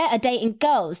felt better dating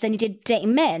girls than you did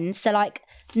dating men. So like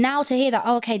now to hear that,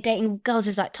 okay, dating girls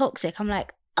is like toxic, I'm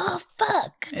like, oh,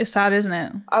 fuck. It's sad, isn't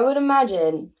it? I would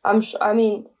imagine, I've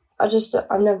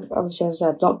never, obviously, as I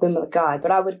said, not been with a guy,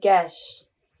 but I would guess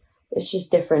it's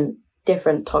just different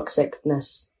toxicity,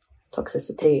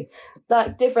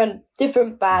 like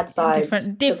different bad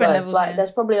sides, different levels. Like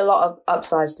there's probably a lot of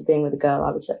upsides to being with a girl,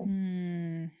 I would say.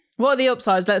 What are the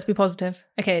upsides? Let's be positive.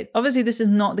 Okay, obviously this is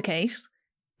not the case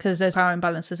because there's power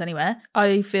imbalances anywhere.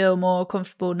 I feel more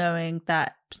comfortable knowing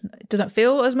that it doesn't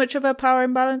feel as much of a power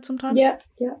imbalance sometimes. Yeah,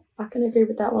 I can agree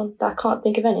with that one. I can't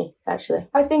think of any, actually.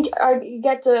 I think I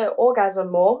get to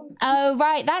orgasm more. Oh,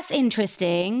 right, that's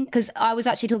interesting because I was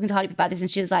actually talking to Hardik about this and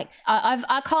she was like,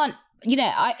 I can't,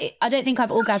 I don't think I've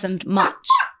orgasmed much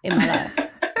in my life.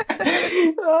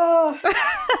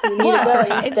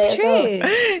 It's true.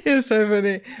 It's so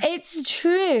funny. It's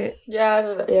true.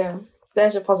 Yeah.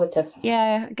 There's a positive.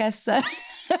 Yeah, I guess so.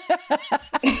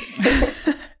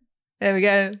 There we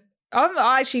go. I'm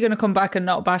actually going to come back and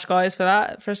not bash guys for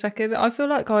that for a second. I feel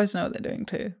like guys know what they're doing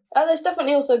too. There's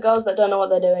definitely also girls that don't know what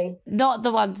they're doing. Not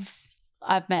the ones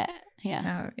I've met.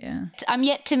 Yeah. Oh, yeah. I'm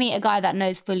yet to meet a guy that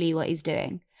knows fully what he's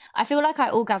doing. I feel like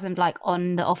I orgasmed like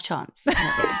on the off chance.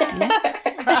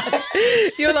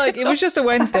 You're like, it was just a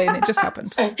Wednesday and it just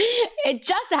happened. It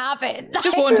just happened.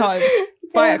 Just one time.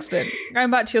 By accident. Going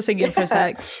back to your singing for a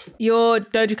sec. Your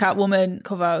Doja Cat Woman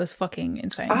cover was fucking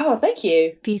insane. Oh, thank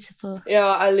you. Beautiful.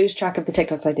 I lose track of the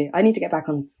TikToks I do. I need to get back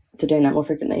on to doing that more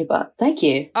frequently, but thank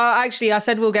you. Actually, I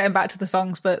said we're getting back to the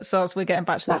songs, but we're getting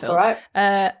back to the That's film. all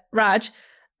right. Raj,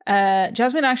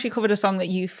 Jasmine actually covered a song that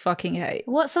you fucking hate.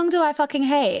 What song do I fucking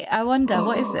hate? I wonder,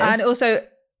 what is this? And also,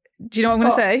 do you know what I'm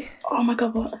going to say? Oh my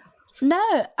God, what?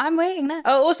 No, I'm waiting now.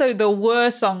 Oh, also the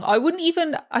worst song. I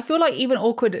feel like even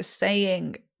awkward at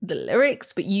saying the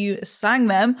lyrics, but you sang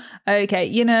them. Okay,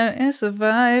 it's a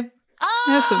vibe. Oh,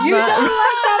 a you vibe. don't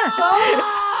like that song?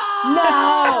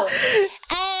 No.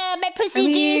 My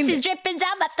pussy juice is dripping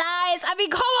down my thighs. I mean,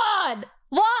 come on.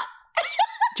 What?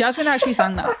 Jasmine actually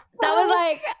sang that. That was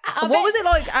like... What was it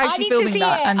like actually filming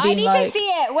that and being I need to see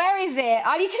it. Where is it?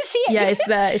 I need to see it. Yeah, it's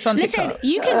there. It's on TikTok. Listen,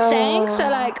 you can sing, so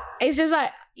like, it's just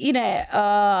like,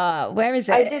 where is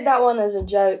it? I did that one as a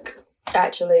joke,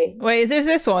 actually. Wait, is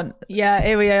this one? Yeah,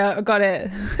 here we go. I got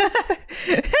it.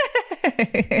 Play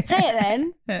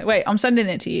it then. Wait, I'm sending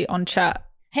it to you on chat.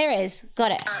 Here it is.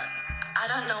 Got it. I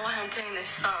don't know why I'm doing this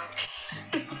song.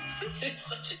 This is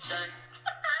such a joke.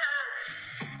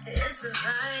 It's a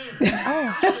vibe.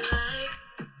 Oh.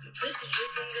 Pussy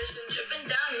dripping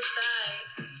down his thigh.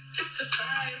 It's a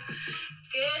vibe.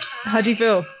 Get high. How do you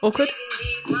feel? Awkward?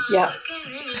 Yeah.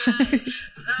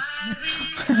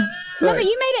 No, but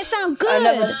you made it sound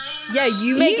good. Yeah,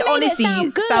 you make it honestly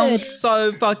sound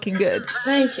so fucking good.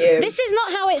 Thank you. This is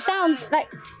not how it sounds.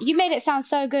 Like, you made it sound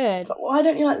so good. But why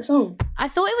don't you like the song? I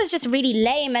thought it was just really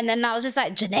lame, and then I was just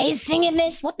like, Janae's singing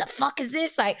this? What the fuck is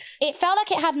this? Like, it felt like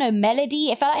it had no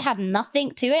melody. It felt like it had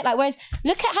nothing to it. Like, whereas,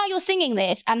 look at how you're singing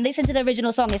this and listen to the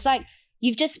original song. It's like,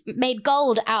 you've just made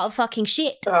gold out of fucking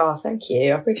shit. Oh, thank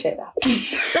you. I appreciate that.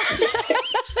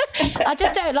 I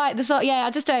just don't like the song. Yeah,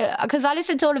 I just don't. Because I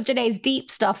listened to all of Janae's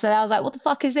deep stuff, so I was like, what the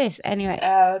fuck is this? Anyway.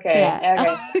 Oh, okay. So, yeah.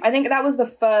 Okay. I think that was the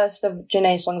first of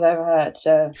Janae's songs I ever heard,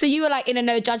 so... So you were like in a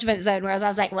no judgment zone, whereas I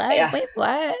was like, what? Yeah. Wait,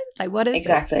 what? Like, what is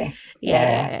Exactly. this?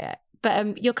 Yeah.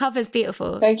 But your cover's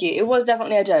beautiful. Thank you. It was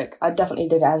definitely a joke. I definitely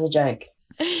did it as a joke.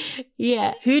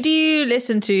 Yeah. Who do you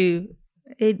listen to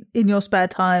in your spare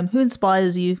time? Who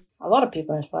inspires you? A lot of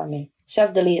people inspire me.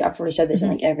 Sev Deliza, I've probably said this in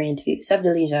like every interview. Sev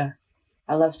Deliza.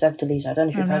 I love Sev Deliza. I don't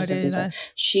know if you've heard of Sev Deliza.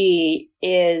 She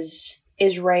is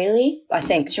Israeli, I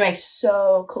think. She makes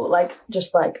so cool, like,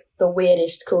 just like the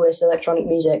weirdest, coolest electronic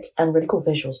music and really cool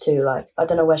visuals too. Like, I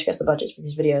don't know where she gets the budgets for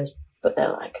these videos, but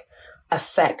they're like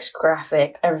effects,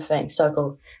 graphic, everything. So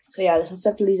cool. So yeah, listen to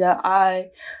Sev Deliza.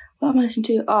 What am I listening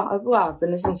to? I've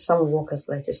been listening to Summer Walker's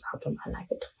latest album. I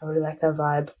like it. I really like her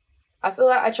vibe. I feel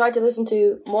like I tried to listen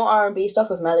to more R&B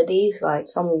stuff with melodies, like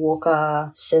Summer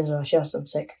Walker, SZA. She has some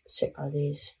sick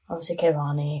melodies. Obviously,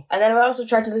 Kehlani. And then I also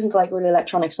tried to listen to like really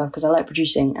electronic stuff because I like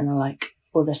producing and I like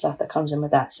all the stuff that comes in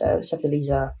with that. So Sev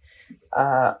Deliza,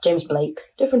 James Blake,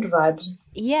 different vibes.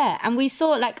 Yeah, and we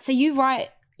saw so you write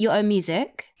your own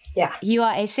music. Yeah. You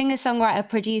are a singer-songwriter,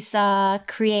 producer,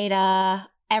 creator,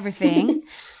 everything.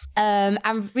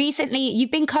 And recently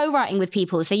you've been co-writing with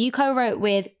people. So you co-wrote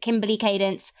with Kimberly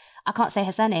Cadence. I can't say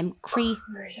her surname. I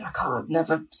can't.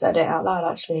 Never said it out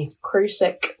loud, actually.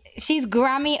 Crusick. She's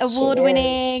Grammy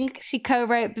award-winning. She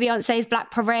co-wrote Beyonce's Black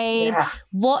Parade. Yeah.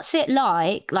 What's it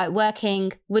like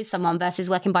working with someone versus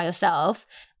working by yourself?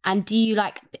 And do you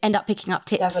end up picking up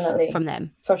tips Definitely. from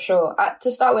them? For sure. To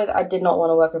start with, I did not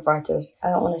want to work with writers. I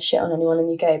don't want to shit on anyone in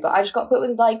the UK, but I just got put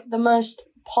with the most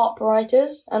pop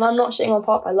writers. And I'm not shitting on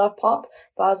pop. I love pop.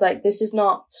 But I was like, this is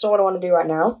not what I want to do right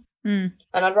now. Mm.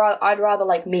 And I'd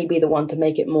rather me be the one to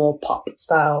make it more pop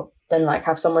style than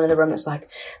have someone in the room that's like,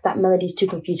 that melody's too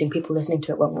confusing. People listening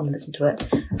to it won't want to listen to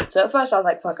it. So at first I was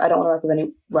like, fuck, I don't want to work with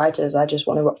any writers. I just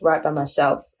want to write by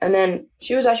myself. And then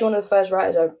she was actually one of the first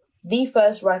writers the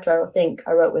first writer I think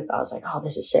I wrote with. I was like, oh,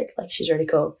 this is sick. She's really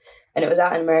cool. And it was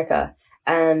out in America.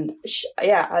 And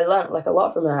I learned a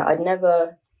lot from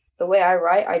her. The way I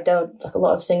write, I don't, a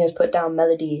lot of singers put down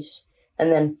melodies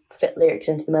and then fit lyrics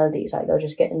into the melodies. They'll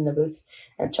just get in the booth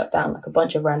and chuck down a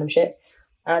bunch of random shit.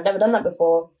 And I'd never done that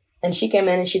before. And she came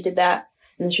in and she did that.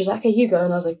 And then she was like, okay, you go.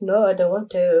 And I was like, no, I don't want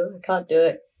to. I can't do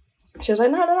it. She was like,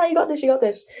 no, you got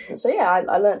this. And so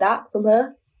I learned that from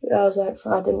her. I was like,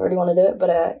 I didn't really want to do it,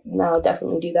 but now I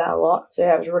definitely do that a lot. So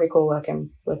it was really cool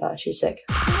working with her. She's sick.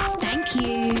 Thank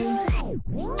you.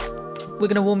 We're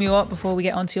going to warm you up before we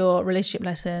get onto your relationship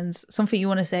lessons. Something you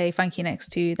want to say thank you next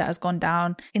to that has gone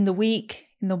down in the week,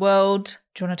 in the world.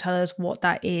 Do you want to tell us what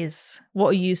that is? What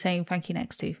are you saying thank you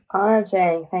next to? I'm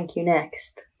saying thank you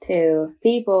next to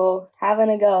people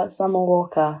having a go at Summer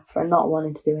Walker for not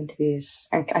wanting to do interviews.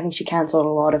 And I think she cancelled a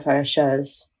lot of her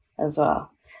shows as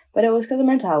well. But it was because of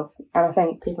mental health, and I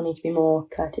think people need to be more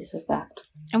courteous of that.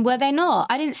 And were they not?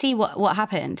 I didn't see what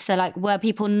happened. So, were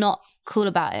people not cool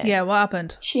about it? Yeah, what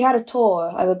happened? She had a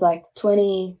tour with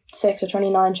 26 or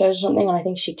 29 shows or something, and I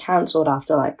think she cancelled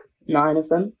after 9 of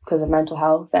them because of mental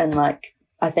health. And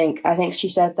I think she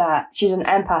said that she's an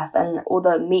empath, and all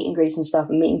the meet and greets and stuff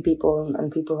and meeting people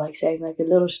and people saying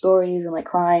little stories and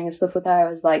crying and stuff with her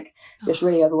was just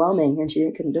really overwhelming, and she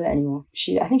couldn't do it anymore.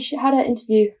 I think she had an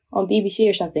interview on BBC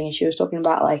or something, and she was talking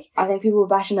about I think people were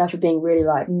bashing her for being really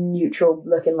neutral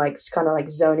looking, kind of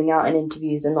zoning out in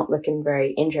interviews and not looking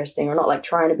very interesting, or not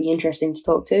trying to be interesting to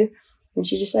talk to. And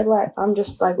she just said I'm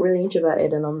just really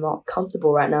introverted and I'm not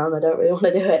comfortable right now and I don't really want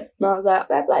to do it. And I was like,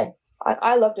 fair play.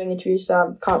 I love doing interviews, so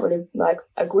I can't really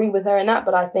agree with her in that,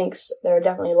 but I think there are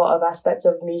definitely a lot of aspects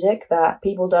of music that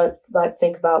people don't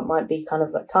think about might be kind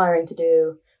of tiring to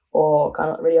do or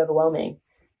kind of really overwhelming.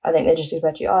 I think they just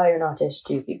expect you, you're an artist,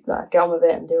 you get on with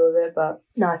it and deal with it. But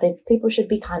no, I think people should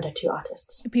be kinder to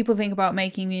artists. People think about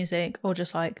making music or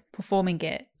just performing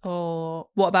it. Or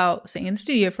what about sitting in the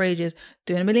studio for ages,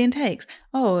 doing a million takes?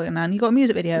 Oh, and then you got a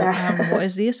music video. What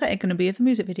is the aesthetic going to be of the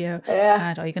music video? Yeah.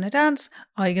 And are you going to dance?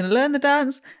 Are you going to learn the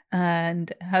dance?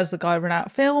 And has the guy run out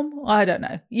of film? I don't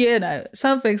know.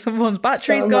 Someone's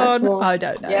battery's gone. More. I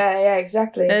don't know. Yeah,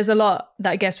 exactly. There's a lot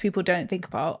that I guess people don't think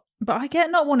about. But I get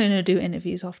not wanting to do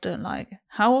interviews often.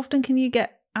 How often can you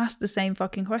get asked the same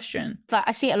fucking question?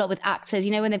 I see it a lot with actors,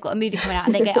 when they've got a movie coming out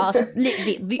and they get asked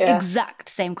literally the exact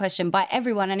same question by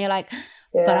everyone. And you're like,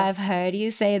 but I've heard you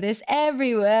say this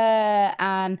everywhere.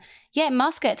 And it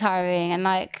must get tiring. And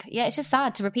it's just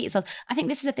sad to repeat itself. I think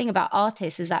this is the thing about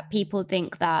artists is that people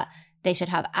think that they should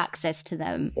have access to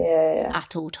them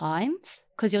at all times.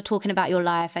 Because you're talking about your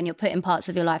life and you're putting parts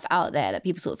of your life out there that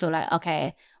people sort of feel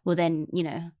okay, well then,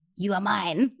 you are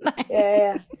mine.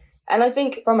 Yeah. And I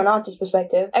think from an artist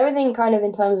perspective, everything kind of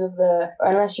in terms of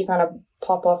unless you kind of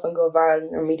pop off and go viral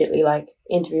and immediately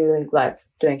interviewing,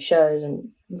 doing shows and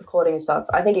recording and stuff,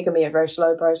 I think it can be a very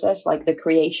slow process, the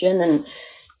creation and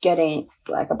getting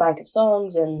a bank of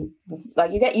songs and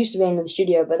you get used to being in the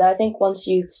studio. But I think once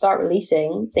you start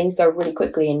releasing, things go really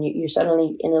quickly and you're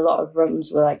suddenly in a lot of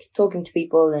rooms where talking to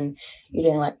people and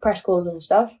you're doing press calls and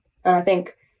stuff. And I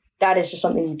think that is just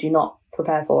something you do not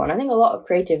prepare for. And I think a lot of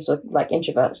creatives are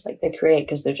introverts, they create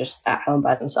because they're just at home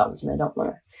by themselves and they don't want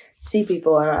to see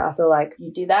people. And I feel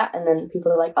you do that and then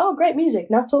people are oh, great music,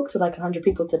 now talk to 100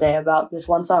 people today about this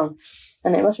one song.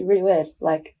 And it must be really weird.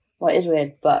 It is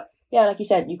weird, but yeah, like you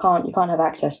said, you can't have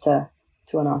access to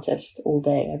an artist all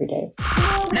day every day.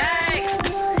 Next.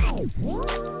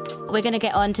 We're going to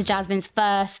get on to Jasmine's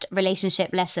first relationship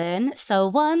lesson. So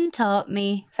one taught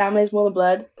me. Family is more than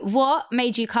blood. What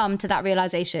made you come to that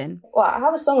realization? Well, I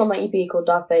have a song on my EP called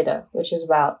Darth Vader, which is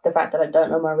about the fact that I don't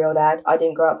know my real dad. I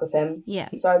didn't grow up with him. Yeah.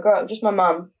 So I grew up with just my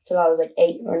mum till I was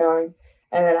 8 or 9.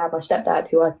 And then I have my stepdad,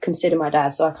 who I consider my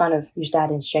dad. So I kind of use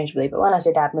dad interchangeably. But when I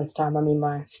say dad most of the time, I mean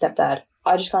my stepdad.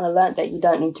 I just kind of learnt that you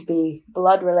don't need to be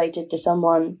blood related to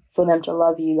someone for them to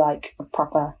love you like a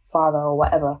proper father or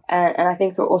whatever. And I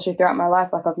think also throughout my life,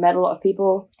 like I've met a lot of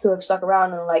people who have stuck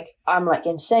around and like I'm like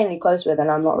insanely close with and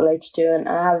I'm not related to. And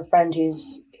I have a friend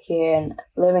who's here and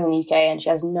living in the UK and she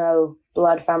has no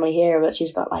blood family here, but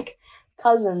she's got like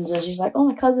cousins and she's like, oh,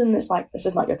 my cousin. It's like, this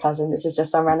is not your cousin. This is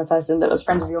just some random person that was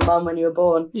friends with your mum when you were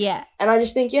born. Yeah. And I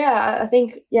just think, I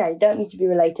think, you don't need to be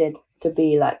related to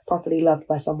be like properly loved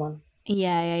by someone.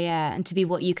 Yeah. And to be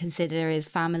what you consider is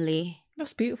family.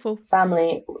 That's beautiful.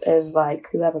 Family is like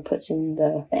whoever puts in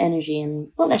the energy and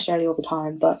not necessarily all the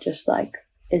time, but just like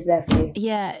is there for you.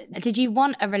 Yeah. Did you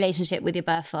want a relationship with your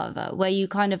birth father? Were you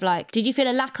kind of like, did you feel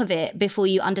a lack of it before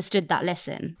you understood that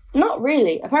lesson? Not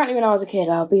really. Apparently when I was a kid,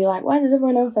 I'll be like, why does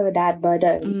everyone else have a dad but I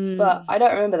don't? But I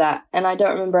don't remember that. And I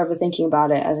don't remember ever thinking about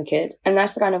it as a kid. And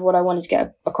that's the kind of what I wanted to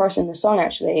get across in the song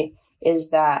actually, is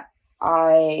that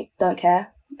I don't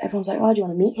care. Everyone's like, oh, do you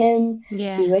want to meet him?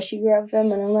 Yeah. Do you wish you grew up with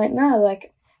him? And I'm like, no,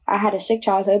 like I had a sick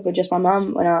childhood with just my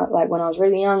mum when I was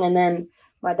really young. And then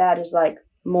my dad is like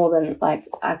more than like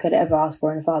I could ever ask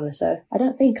for in a father. So I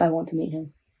don't think I want to meet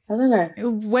him. I don't know.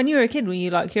 When you were a kid, were you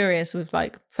like curious with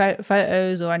like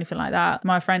photos or anything like that?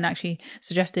 My friend actually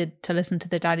suggested to listen to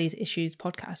the Daddy's Issues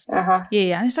podcast.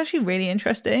 Yeah, and it's actually really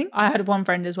interesting. I had one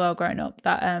friend as well growing up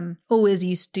that always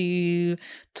used to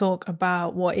talk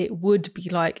about what it would be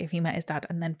like if he met his dad,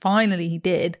 and then finally he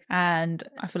did. And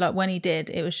I feel like when he did,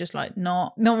 it was just like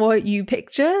not what you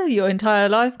picture your entire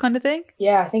life kind of thing.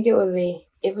 Yeah, I think it would be.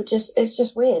 It's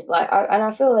just weird. Like,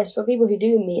 I feel this for people who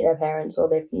do meet their parents or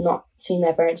they've not seen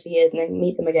their parents for years and then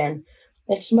meet them again.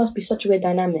 It just must be such a weird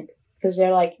dynamic because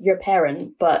they're like your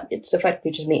parent, but it's effectively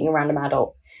just meeting a random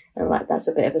adult. And like, that's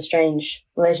a bit of a strange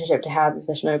relationship to have if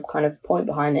there's no kind of point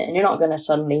behind it. And you're not going to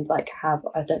suddenly like have,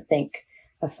 I don't think,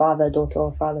 a father-daughter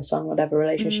or father-son, whatever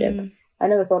relationship. I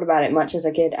never thought about it much as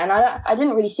a kid. And I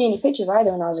didn't really see any pictures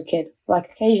either when I was a kid. Like,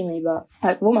 occasionally, but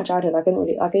like, all my childhood, I couldn't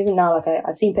really, like, even now, like,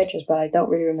 I've seen pictures, but I don't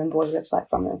really remember what it looks like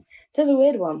from them. It is a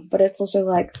weird one, but it's also,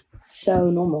 like, so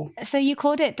normal. So you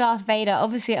called it Darth Vader.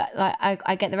 Obviously, like,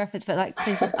 I get the reference, but, like,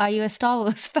 so are you a Star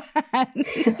Wars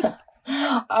fan?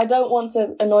 I don't want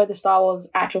to annoy the Star Wars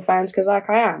actual fans, because, like,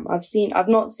 I am. I've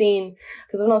not seen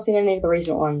any of the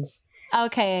recent ones.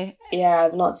 Okay. Yeah,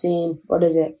 I've not seen, what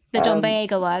is it? The John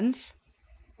Boyega ones.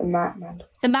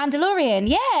 The Mandalorian,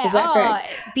 yeah. Is that correct?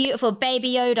 It's beautiful.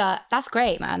 Baby Yoda. That's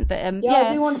great, man. But yeah,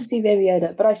 I do want to see Baby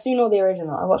Yoda, but I've seen all the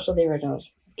original. I watched all the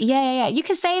originals. Yeah. You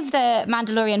can save the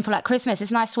Mandalorian for like Christmas.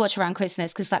 It's nice to watch around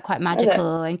Christmas because it's like quite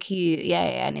magical and cute.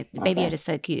 Yeah. And Baby Yoda's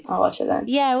so cute. I'll watch it then.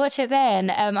 Yeah, watch it then.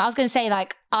 I was going to say,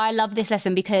 like, I love this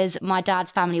lesson because my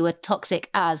dad's family were toxic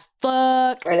as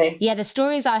fuck. Really? Yeah, the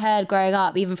stories I heard growing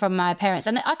up, even from my parents,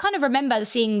 and I kind of remember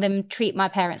seeing them treat my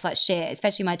parents like shit,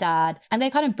 especially my dad. And they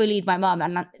kind of bullied my mum.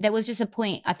 And there was just a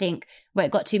point, I think, where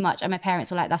it got too much. And my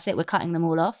parents were like, that's it, we're cutting them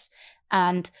all off.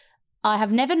 And I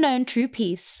have never known true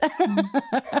peace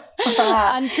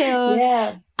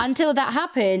until that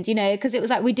happened, you know, because it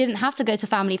was like we didn't have to go to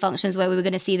family functions where we were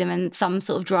going to see them and some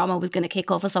sort of drama was going to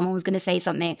kick off or someone was going to say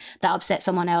something that upset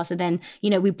someone else. And then, you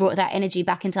know, we brought that energy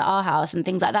back into our house and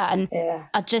things like that. And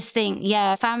I just think,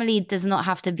 family does not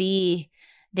have to be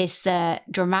this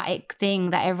dramatic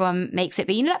thing that everyone makes it.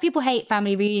 But you know, like people hate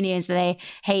family reunions, they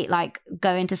hate like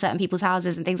going to certain people's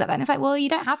houses and things like that. And it's like, well, you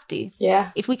don't have to.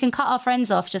 Yeah. If we can cut our friends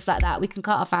off just like that, we can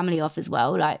cut our family off as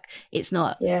well. Like it's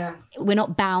not, we're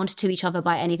not bound to each other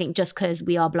by anything just because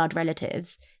we are blood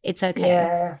relatives. It's okay.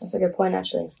 Yeah, that's a good point,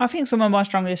 actually. I think some of my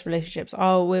strongest relationships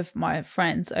are with my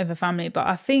friends over family, but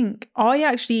I think I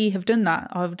actually have done that.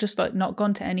 I've just like not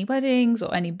gone to any weddings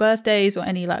or any birthdays or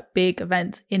any like big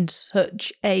events in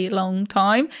such a long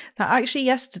time that actually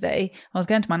yesterday I was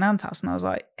going to my nan's house and I was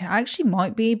like, it actually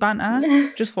might be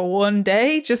banter just for one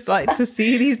day, just like to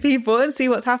see these people and see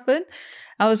what's happened.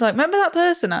 I was like, remember that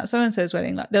person at so-and-so's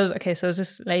wedding? Like, there was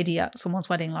this lady at someone's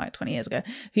wedding like 20 years ago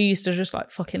who used to just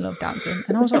like fucking love dancing.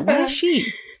 And I was like, where's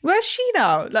she? Where's she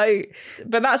now? Like,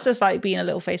 but that's just like being a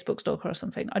little Facebook stalker or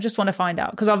something. I just want to find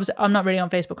out because obviously I'm not really on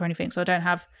Facebook or anything, so I don't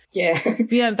have. Yeah.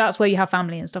 You know, that's where you have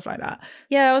family and stuff like that.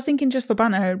 Yeah, I was thinking just for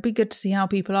banter, it'd be good to see how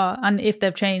people are and if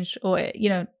they've changed or you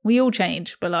know, we all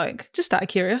change, but like just out of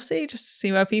curiosity, just to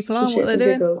see where people are, what they're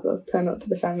doing. Giggles or turn up to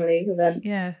the family event.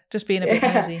 Yeah, just being a bit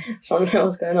nosy. Just want to know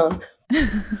what's going on.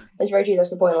 It's very true. That's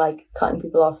a good point. Like cutting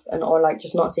people off and or like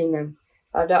just not seeing them.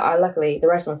 Luckily, the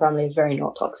rest of my family is very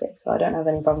not toxic, so I don't have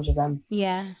any problems with them.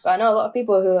 Yeah. But I know a lot of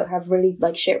people who have really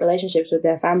like shit relationships with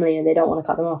their family and they don't want to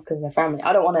cut them off because they're family.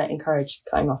 I don't want to encourage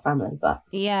cutting off family, but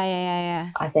Yeah.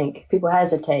 I think people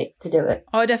hesitate to do it.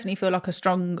 I definitely feel like a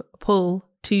strong pull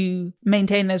to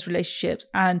maintain those relationships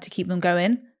and to keep them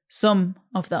going. Some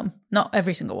of them, not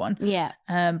every single one. Yeah.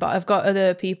 But I've got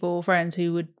other people, friends,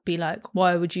 who would be like,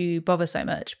 why would you bother so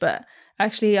much? But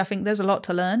actually, I think there's a lot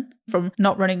to learn from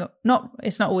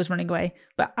it's not always running away,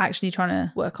 but actually trying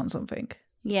to work on something.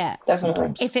 Yeah.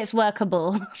 Definitely. If it's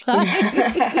workable. If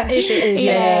it is,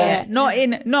 yeah. Not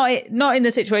in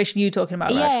the situation you're talking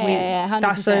about, Raj. Yeah, 100%.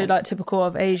 That's so like typical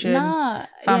of Asian No,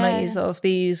 families of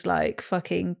these like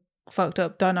fucking fucked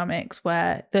up dynamics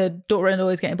where the daughter-in-law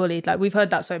is getting bullied. Like we've heard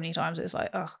that so many times. It's like,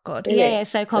 oh god. Yeah,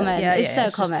 it's so common.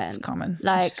 It's common. It's common.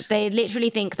 Like they literally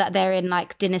think that they're in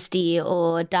like Dynasty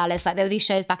or Dallas. Like there were these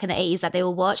shows back in the 80s that they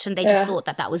all watched and they just thought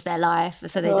that was their life.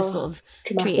 So they just sort of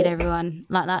treated everyone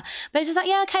like that. But it's just like,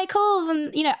 yeah, okay, cool.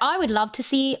 And you know, I would love to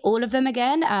see all of them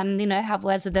again and, you know, have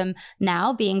words with them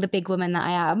now, being the big woman that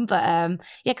I am. But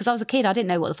yeah, because I was a kid, I didn't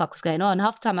know what the fuck was going on.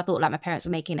 Half the time I thought like my parents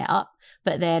were making it up.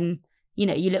 But then, you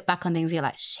know, you look back on things, you're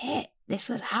like, shit, this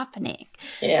was happening.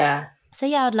 Yeah. So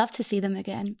yeah, I'd love to see them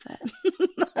again, but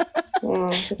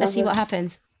let's see what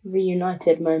happens.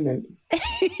 Reunited moment.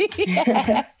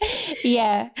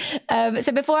 Yeah.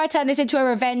 So before I turn this into a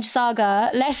revenge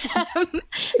saga, let's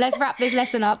wrap this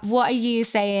lesson up. What are you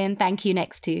saying thank you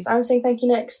next to? I'm saying thank you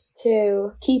next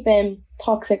to keeping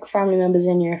toxic family members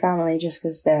in your family just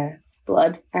because they're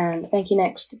blood. And thank you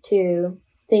next to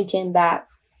thinking that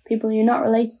people you're not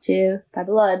related to by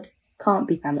blood can't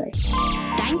be family.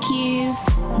 Thank you.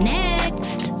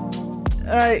 Next.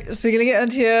 All right, so you're going to get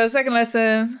onto your second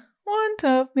lesson. One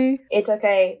top me. It's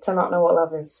okay to not know what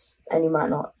love is, and you might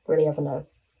not really ever know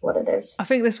what it is. I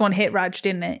think this one hit Raj,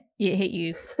 didn't it? It hit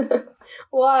you.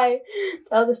 Why?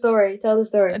 Tell the story.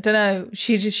 I don't know.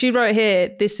 She wrote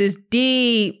here, this is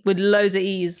deep with loads of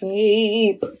ease.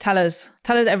 Deep. Tell us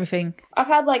everything. I've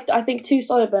had I think 2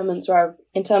 solid moments where I've,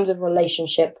 in terms of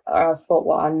relationship, I've thought,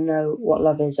 well, I know what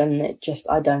love is, and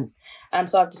I don't. And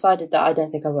so I've decided that I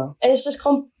don't think I will. It's just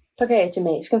complicated to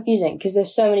me. It's confusing because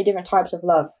there's so many different types of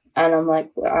love. And I'm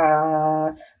like,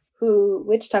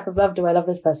 which type of love do I love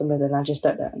this person with? And I just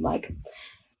don't know. I'm like,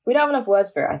 we don't have enough words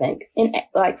for it, I think.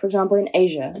 For example, in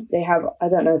Asia, they have, I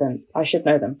don't know them, I should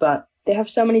know them, but they have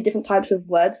so many different types of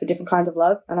words for different kinds of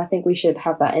love. And I think we should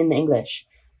have that in English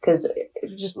because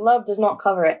just love does not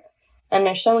cover it. And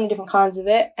there's so many different kinds of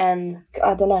it. And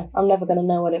I don't know, I'm never going to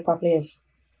know what it properly is.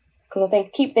 Because I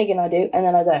keep thinking I do, and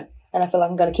then I don't. And I feel like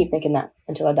I'm going to keep thinking that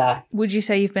until I die. Would you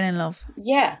say you've been in love?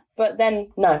 Yeah, but then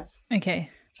no. Okay.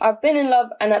 I've been in love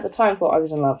and at the time thought I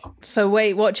was in love. So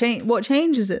wait, what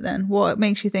changes it then? What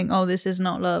makes you think, oh, this is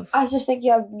not love? I just think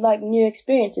you have new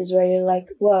experiences where you're like,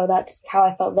 whoa, that's how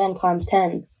I felt then times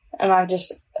 10. And I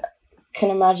just can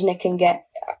imagine it can get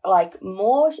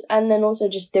more and then also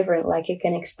just different. Like it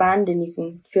can expand and you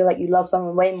can feel like you love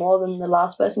someone way more than the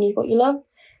last person you thought you loved.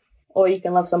 Or you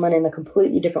can love someone in a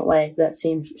completely different way that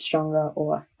seems stronger.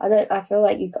 Or I feel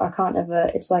like I can't ever,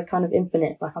 it's kind of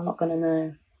infinite. Like I'm not going to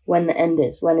know when the end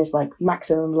is, when is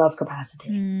maximum love capacity.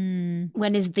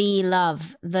 When is the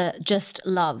love, the just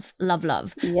love.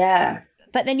 Yeah.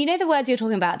 But then, you know, the words you're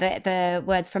talking about, the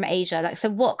words from Asia, so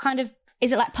what kind of,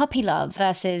 is it like puppy love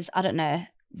versus, I don't know,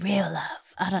 real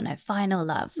love? I don't know, final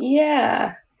love.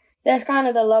 Yeah. There's kind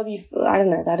of the love you feel, I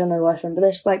don't know the word for it, but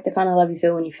there's the kind of love you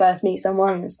feel when you first meet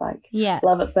someone. It's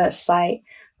love at first sight.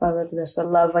 Or there's the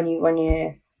love when you're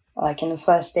in the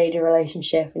first stage of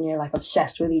relationship and you're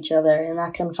obsessed with each other, and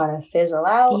that can kind of fizzle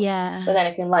out. Yeah. But then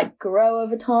it can grow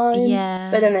over time. Yeah.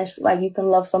 But then there's you can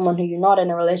love someone who you're not in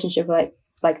a relationship like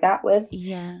that with.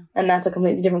 Yeah. And that's a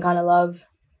completely different kind of love.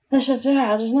 It's just,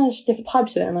 I just know there's different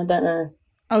types of it, and I don't know.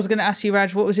 I was going to ask you,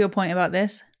 Raj, what was your point about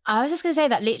this? I was just going to say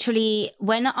that literally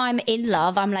when I'm in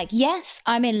love, I'm like, yes,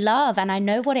 I'm in love and I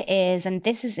know what it is. And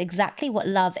this is exactly what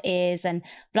love is and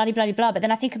blah, blah, blah, blah. But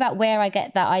then I think about where I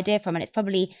get that idea from. And it's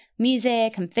probably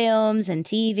music and films and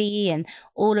TV and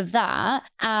all of that.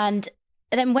 And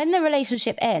then when the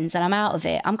relationship ends and I'm out of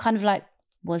it, I'm kind of like,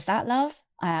 was that love?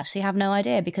 I actually have no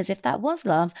idea, because if that was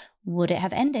love, would it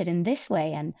have ended in this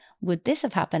way? And would this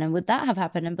have happened? And would that have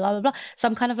happened? And blah, blah, blah. So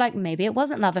I'm kind of like, maybe it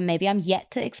wasn't love and maybe I'm yet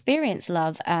to experience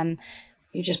love. And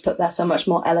you just put that so much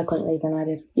more eloquently than I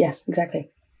did. Yes,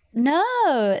 exactly. No,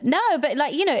 but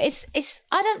it's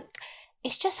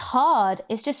just hard.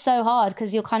 It's just so hard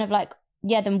because you're kind of like,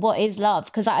 yeah, then what is love?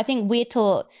 Because I think we're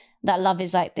taught that love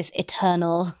is this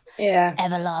eternal,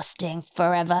 everlasting,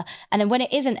 forever. And then when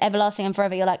it isn't everlasting and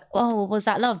forever, you're like, oh, was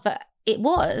that love? But it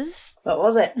was. What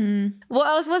was it? What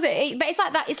else was it? But it's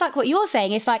like that. It's like what you're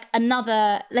saying. It's like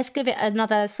another, let's give it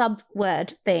another sub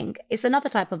word thing. It's another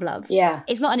type of love. Yeah.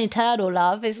 It's not an eternal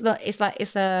love. It's not, it's like,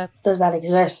 it's a, Does that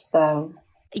exist though?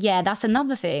 yeah, that's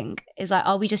another thing. It's like,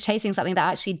 are we just chasing something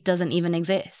that actually doesn't even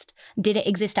exist? Did it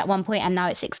exist at one point and now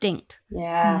it's extinct?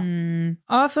 Yeah.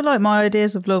 I feel like my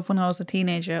ideas of love when I was a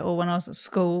teenager or when I was at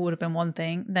school would have been one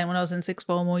thing. Then when I was in sixth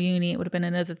form or uni, it would have been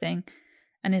another thing.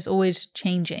 And it's always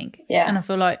changing. Yeah. And I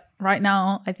feel like right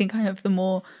now, I think I have the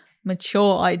more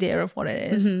mature idea of what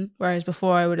it is. Whereas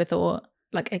before I would have thought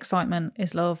like excitement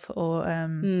is love or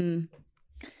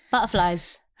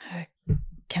Butterflies.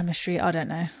 chemistry, I don't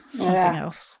know, something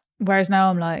else. Whereas now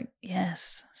I'm like,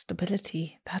 yes,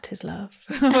 stability, that is love.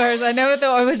 Whereas I never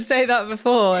thought I would say that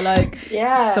before. Like,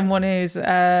 someone who's,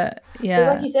 Because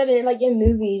like you said, in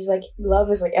movies, like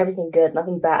love is like everything good,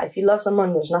 nothing bad. If you love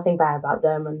someone, there's nothing bad about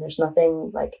them, and there's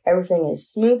nothing like everything is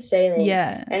smooth sailing.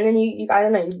 Yeah. And then you I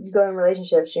don't know, you go in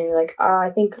relationships and you're like,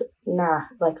 I think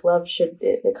like love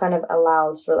it kind of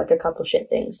allows for like a couple shit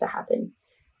things to happen.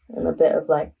 And a bit of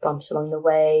like bumps along the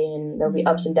way, and there'll be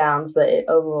ups and downs, but it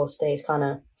overall stays kind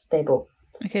of stable.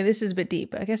 Okay, this is a bit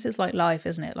deep, but I guess it's like life,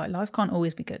 isn't it? Like life can't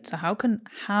always be good. So how can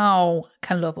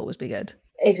love always be good?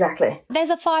 Exactly. There's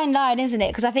a fine line, isn't it?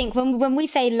 Because I think when we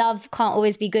say love can't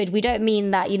always be good, we don't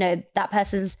mean that, that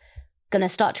person's going to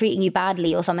start treating you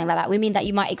badly or something like that. We mean that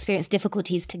you might experience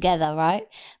difficulties together, right?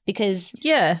 Because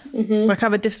like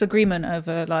have a disagreement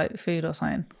over like food or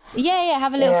something. Yeah,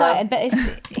 have a little fight. But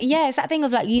it's that thing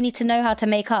of like you need to know how to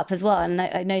make up as well, and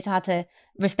know how to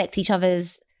respect each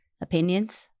other's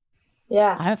opinions.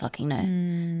 Yeah. I don't fucking know.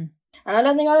 And I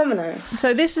don't think I'll ever know.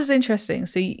 So this is interesting.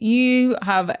 So you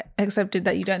have accepted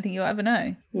that you don't think you'll ever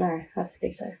know? No, I don't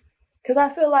think so. Because I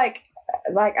feel like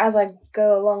as I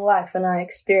go along life and I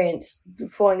experience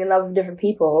falling in love with different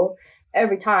people,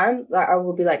 every time like I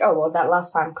will be like, oh well, that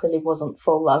last time clearly wasn't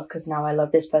full love because now I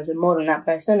love this person more than that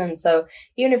person. And so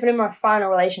even if in my final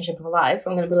relationship of life,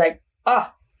 I'm going to be like,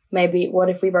 maybe what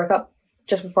if we broke up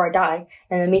just before I die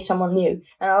and then meet someone new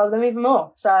and I love them even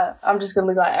more. So I'm just going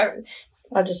to be like, I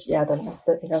don't know. I don't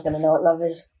think I'm going to know what love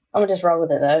is. I'm going to just roll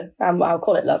with it though. I'll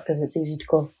call it love because it's easy to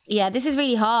call. Yeah, this is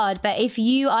really hard. But if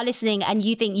you are listening and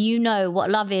you think you know what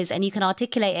love is and you can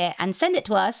articulate it and send it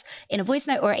to us in a voice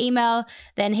note or email,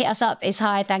 then hit us up. It's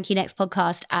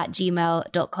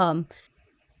hi@thankyouNextpodcast@gmail.com.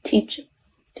 Teach us.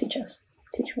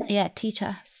 Teach me. Yeah, teach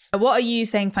us. What are you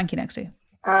saying thank you next to?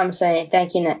 I'm saying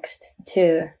thank you next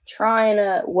to trying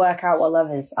to work out what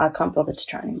love is. I can't bother to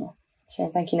try anymore. I'm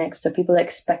saying thank you next to people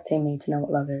expecting me to know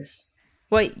what love is.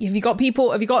 Wait, have you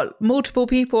got multiple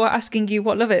people asking you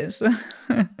what love is? No,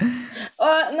 but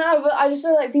I just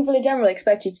feel like people in general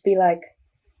expect you to be like,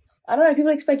 I don't know,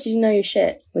 people expect you to know your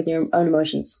shit with your own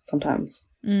emotions sometimes.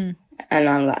 And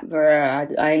I'm like,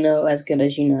 bruh, I know as good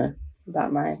as you know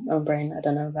about my own brain. I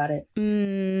don't know about it.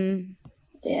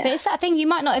 Yeah. But it's that thing, you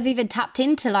might not have even tapped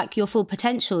into like your full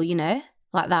potential,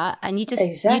 like that. And you just,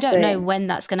 Exactly. you don't know when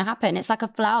that's going to happen. It's like a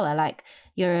flower, like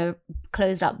you're a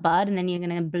closed up bud and then you're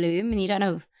going to bloom and you don't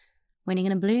know when you're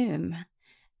going to bloom.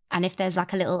 And if there's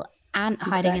like a little ant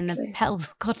hiding in the petals,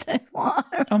 God knows what.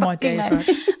 Oh my days, right?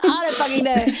 I don't fucking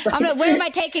know. I'm like, where am I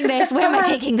taking this? Where am I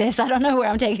taking this? I don't know where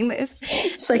I'm taking this.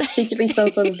 It's like secretly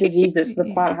some sort of disease that the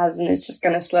plant has and it's just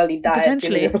going to slowly die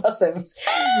Potentially. as it blossoms.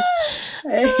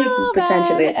 Oh,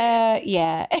 Potentially. man.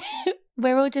 Yeah.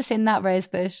 We're all just in that rose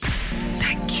bush.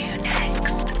 Thank you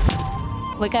next.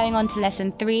 We're going on to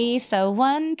lesson 3. So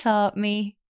one taught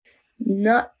me.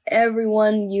 Not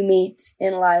everyone you meet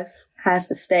in life has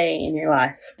to stay in your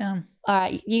life. All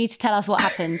right, you need to tell us what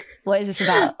happened. What is this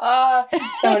about? I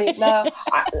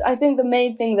think the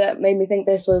main thing that made me think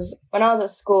this was when I was at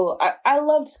school. I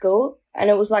loved school and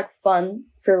it was like fun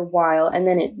for a while and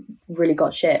then it really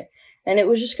got shit. And it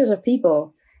was just because of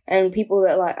people and people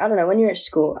that like, I don't know, when you're at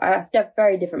school, I have a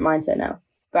very different mindset now.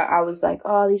 But I was like,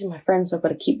 these are my friends, so I've got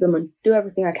to keep them and do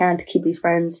everything I can to keep these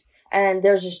friends. And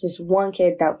there was just this one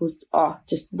kid that was,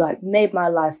 just like made my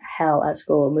life hell at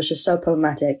school and was just so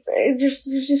problematic. You just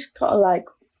gotta like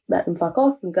let them fuck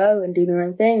off and go and do their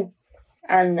own thing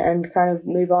and kind of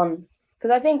move on.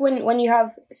 Because I think when you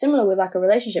have, similar with like a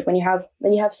relationship, when you have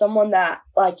someone that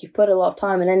like you've put a lot of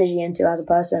time and energy into as a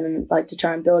person and like to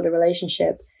try and build a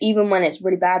relationship, even when it's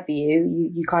really bad for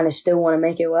you kind of still want to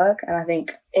make it work. And I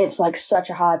think it's like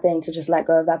such a hard thing to just let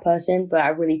go of that person. But I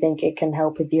really think it can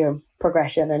help with your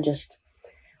progression and just,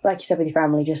 like you said, with your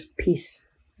family, just peace,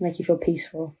 make you feel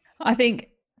peaceful. I think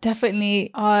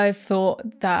definitely I've thought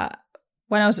that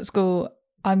when I was at school,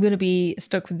 I'm going to be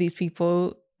stuck with these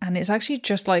people and it's actually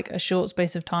just like a short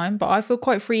space of time, but I feel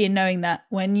quite free in knowing that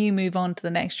when you move on to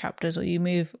the next chapters, or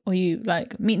you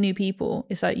like meet new people,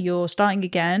 it's like you're starting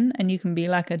again and you can be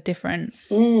like a different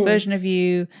version of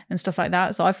you and stuff like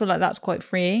that. So I feel like that's quite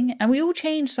freeing. And we all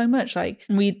change so much. Like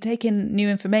we take in new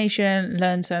information,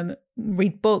 learn some,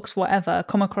 read books, whatever,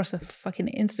 come across a fucking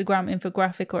Instagram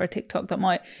infographic or a TikTok that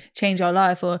might change our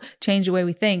life or change the way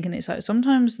we think. And it's like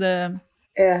sometimes the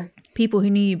people who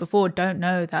knew you before don't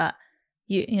know that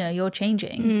you know you're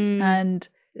changing, and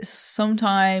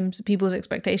sometimes people's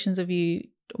expectations of you,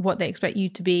 what they expect you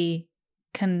to be,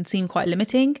 can seem quite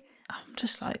limiting. I'm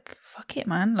just like, fuck it,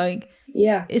 man. Like,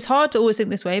 Yeah. it's hard to always think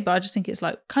this way, but I just think it's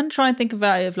like, kind of try and think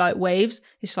about it of like waves.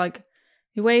 It's like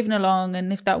you're waving along,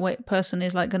 and if that person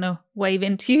is like gonna wave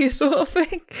into you, sort of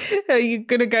thing, you're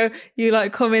gonna go, you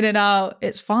like come in and out,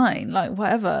 it's fine, like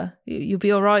whatever, you'll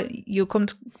be all right. You'll come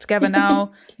together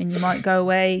now, and you might go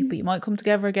away, but you might come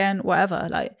together again, whatever.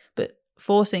 Like, but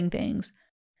forcing things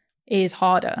is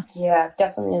harder. Yeah, I've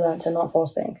definitely learned to not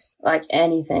force things. Like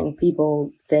anything,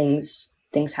 people, things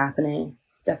happening.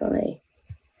 It's definitely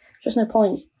just no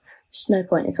point. Just no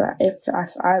point.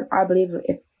 I believe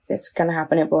if it's gonna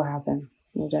happen, it will happen.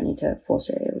 You don't need to force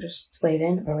it. It will just wave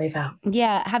in or wave out.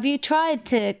 Yeah. Have you tried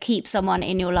to keep someone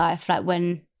in your life, like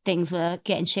when things were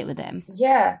getting shit with them?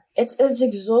 Yeah, it's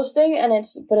exhausting, and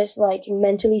it's like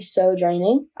mentally so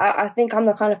draining. I think I'm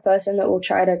the kind of person that will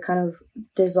try to kind of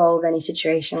dissolve any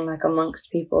situation, like amongst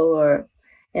people or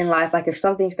in life. Like if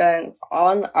something's going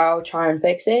on, I'll try and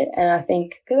fix it. And I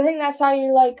think that's how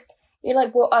you're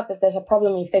brought up. If there's a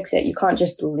problem, you fix it. You can't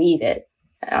just leave it.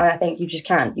 And I think you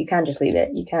can just leave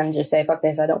it. You can just say, fuck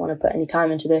this, I don't want to put any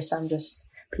time into this. I'm just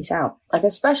peace out. Like,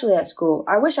 especially at school.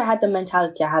 I wish I had the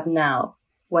mentality I have now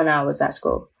when I was at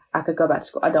school. I could go back to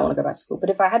school. I don't want to go back to school.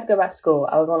 But if I had to go back to school,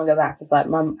 I would want to go back with like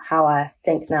how I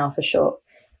think now for sure.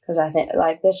 Because I think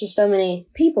like there's just so many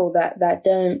people that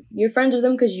don't, you're friends with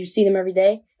them because you see them every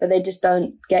day, but they just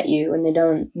don't get you and they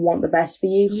don't want the best for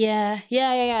you. Yeah.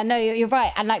 No, you're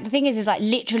right. And like the thing is like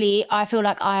literally, I feel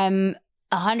like I'm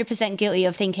 100% guilty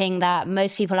of thinking that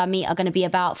most people I meet are going to be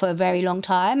about for a very long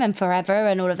time and forever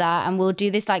and all of that. And we'll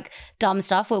do this like dumb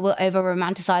stuff where we'll over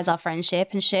romanticize our friendship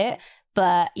and shit.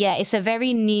 But yeah, it's a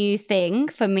very new thing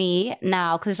for me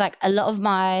now, because like a lot of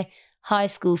my high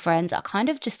school friends are kind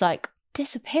of just like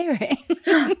disappearing,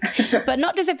 but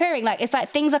not disappearing. Like it's like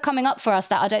things are coming up for us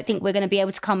that I don't think we're going to be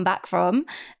able to come back from.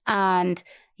 And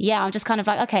yeah, I'm just kind of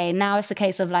like, okay, now it's the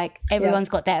case of like everyone's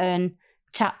got their own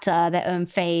chapter, their own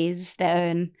phase, their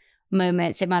own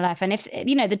moments in my life. And if,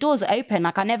 you know, the doors are open,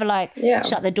 like I never like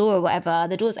shut the door or whatever.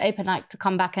 The door's open like to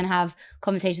come back and have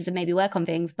conversations and maybe work on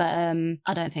things. But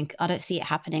I don't see it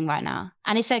happening right now.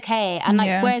 And it's okay. And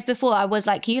like, whereas before I was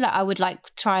like you, like I would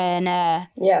like try and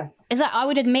it's like I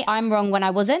would admit I'm wrong when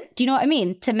I wasn't. Do you know what I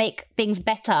mean? To make things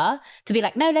better, to be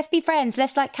like, no, let's be friends.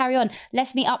 Let's like carry on.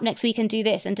 Let's meet up next week and do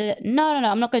this. And no,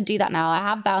 I'm not going to do that now. I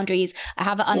have boundaries. I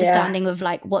have an understanding of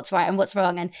like what's right and what's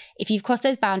wrong. And if you've crossed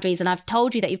those boundaries and I've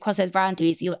told you that you've crossed those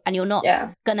boundaries you're not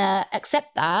going to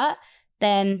accept that,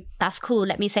 then that's cool.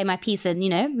 Let me say my piece and, you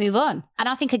know, move on. And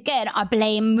I think, again, I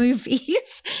blame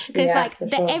movies because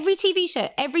every TV show,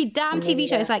 every damn TV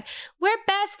show is like, we're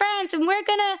best friends and we're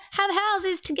going to have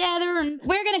houses together and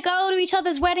we're going to go to each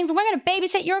other's weddings and we're going to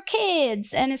babysit your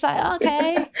kids. And it's like,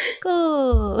 okay,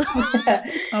 cool.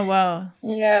 Oh, wow.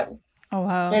 Yeah. Oh,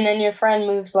 wow. And then your friend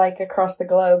moves like across the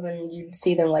globe and you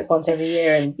see them like once every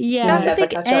year. And that's the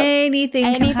thing.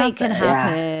 Anything can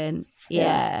happen.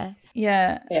 Yeah.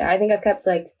 Yeah. I think I've kept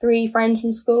like 3 friends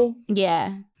from school.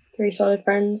 Yeah. 3 solid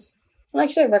friends. Like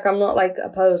I said, like I'm not like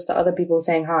opposed to other people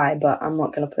saying hi, but I'm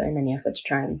not going to put in any effort to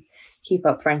try and keep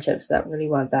up friendships that really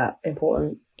weren't that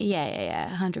important.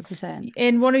 Yeah, 100%.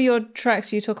 In one of your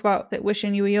tracks, you talk about that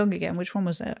wishing you were young again. Which one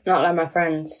was it? Not like my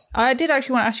friends. I did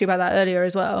actually want to ask you about that earlier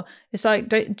as well. It's like,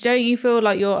 don't you feel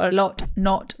like you're a lot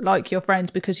not like your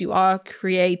friends because you are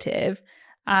creative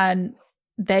and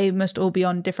they must all be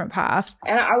on different paths?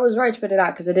 And I was right to put it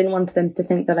out because I didn't want them to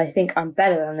think that I think I'm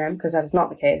better than them, because that is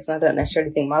not the case. I don't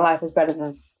necessarily think my life is better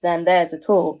than theirs at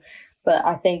all. But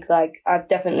I think like I've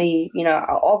definitely, you know,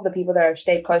 of the people that I've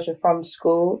stayed close with from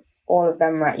school, all of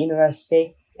them are at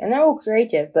university. And they're all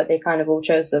creative, but they kind of all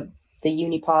chose the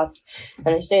uni path.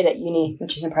 And they stayed at uni,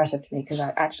 which is impressive to me because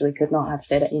I actually could not have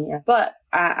stayed at uni. But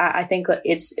I think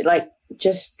it's like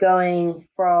just going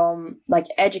from like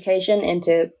education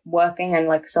into working and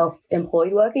like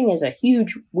self-employed working is a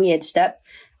huge weird step.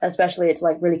 Especially it's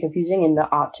like really confusing in the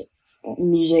art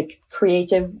music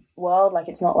creative world. Like,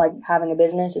 it's not like having a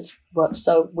business. It's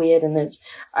so weird, and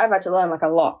I've had to learn like a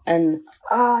lot. And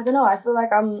I don't know, I feel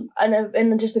like I'm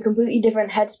in just a completely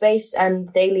different headspace and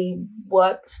daily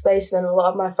workspace than a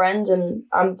lot of my friends, and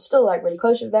I'm still like really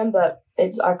close with them, but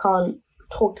I can't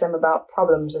talk to them about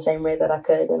problems the same way that I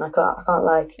could, and I can't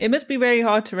like... It must be very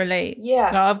hard to relate. Yeah.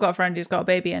 Like, I've got a friend who's got a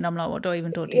baby, and I'm like, what do I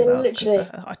even talk to you Yeah, about? literally.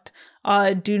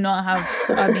 I do not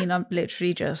have... I mean, I'm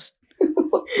literally just...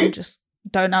 I just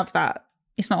don't have that.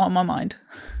 It's not on my mind.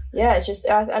 Yeah, it's just...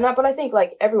 but I think,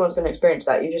 like, everyone's going to experience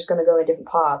that. You're just going to go in different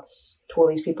paths to all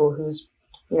these people whose,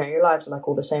 your lives are, like,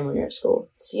 all the same when you're at school.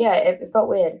 So, yeah, it felt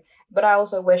weird. But I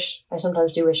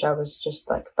sometimes do wish I was just,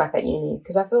 like, back at uni.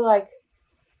 Because I feel like...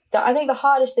 I think the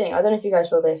hardest thing, I don't know if you guys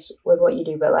feel this with what you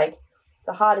do, but like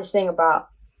the hardest thing about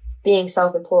being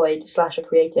self-employed / a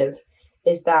creative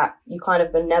is that you kind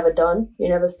of are never done. You're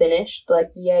never finished. Like,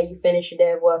 yeah, you finish your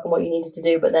day of work and what you needed to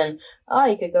do, but then,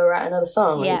 you could go write another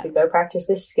song, or you could go practice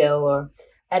this skill or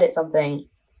edit something.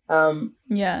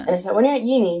 Yeah. And it's like when you're at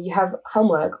uni, you have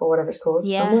homework or whatever it's called.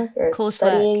 Yeah. Homework or Coursework,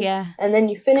 studying. yeah. And then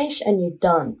you finish and you're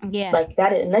done. Yeah. Like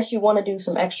that, unless you want to do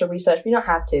some extra research, but you don't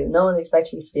have to. No one's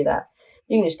expecting you to do that.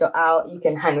 You can just go out, you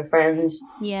can hang with friends.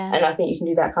 Yeah. And I think you can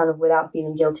do that kind of without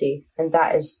feeling guilty. And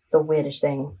that is the weirdest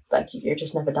thing. Like, you're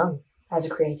just never done as a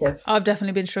creative. I've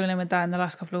definitely been struggling with that in the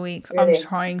last couple of weeks. Really? I'm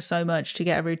trying so much to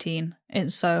get a routine.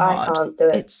 It's so hard. I can't do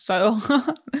it. It's so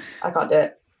hard. I can't do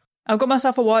it. I've got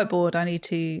myself a whiteboard. I need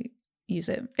to use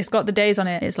it. It's got the days on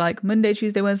it. It's like Monday,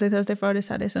 Tuesday, Wednesday, Thursday, Friday,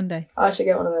 Saturday, Sunday. I should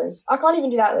get one of those. I can't even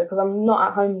do that though, because I'm not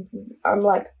at home. I'm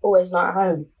like always not at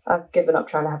home. I've given up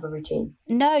trying to have a routine.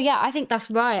 No, yeah, I think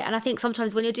that's right. And I think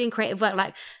sometimes when you're doing creative work,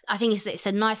 like, I think it's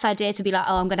a nice idea to be like,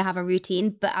 oh, I'm going to have a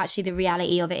routine. But actually the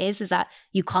reality of it is that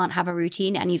you can't have a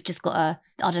routine, and you've just got to,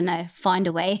 I don't know, find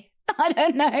a way. I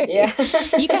don't know. Yeah.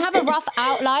 You can have a rough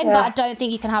outline, but I don't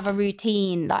think you can have a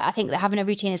routine. Like, I think that having a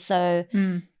routine is so...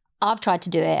 I've tried to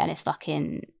do it, and it's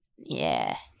fucking,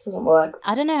 yeah. Doesn't work.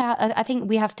 I don't know. I think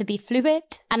we have to be fluid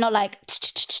and not like,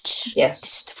 Yes.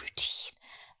 this is the routine.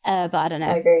 But I don't know.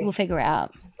 I agree. We'll figure it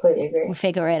out. Completely agree. We'll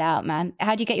figure it out, man.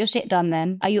 How do you get your shit done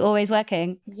then? Are you always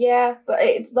working? Yeah, but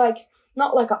it's like,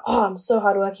 not like, I'm so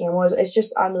hardworking. It's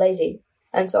just, I'm lazy.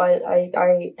 And so I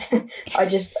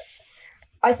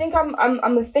think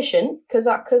I'm efficient because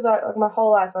like my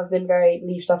whole life I've been very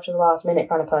leave stuff to the last minute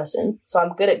kind of person. So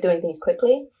I'm good at doing things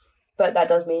quickly, but that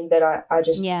does mean that I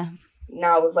just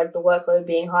now with like the workload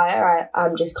being higher,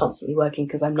 I'm just constantly working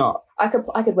because I'm not. I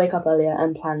could wake up earlier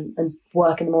and plan and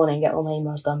work in the morning and get all my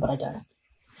emails done, but I don't.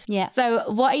 Yeah.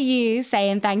 So what are you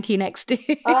saying thank you next to?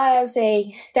 I am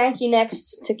saying thank you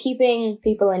next to keeping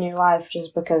people in your life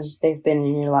just because they've been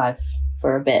in your life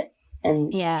for a bit.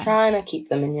 And trying to keep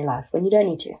them in your life when you don't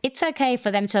need to. It's okay for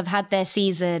them to have had their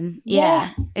season. Yeah.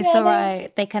 It's all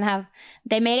right.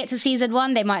 They made it to season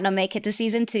 1. They might not make it to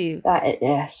season 2.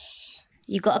 Yes.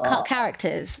 You got to cut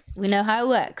characters. We know how it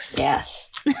works. Yes.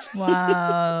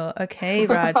 Wow. Okay,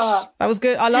 Raj. That was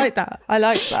good. I like that. I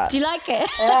liked that. Do you like it?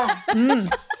 Yeah.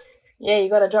 Yeah, you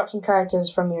got to drop some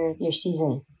characters from your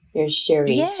season, your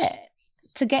series. Yeah.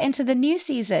 To get into the new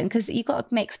season, because you got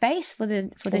to make space for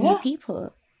the new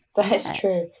people. That is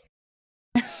true.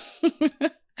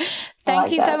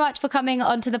 Thank you so much for coming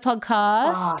onto the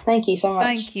podcast. Thank you so much.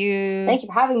 Thank you. Thank you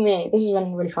for having me. This has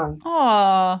been really fun.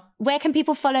 Aww. Where can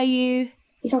people follow you?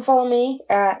 You can follow me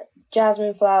at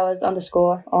JasmineFlowers_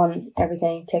 on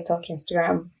everything. TikTok,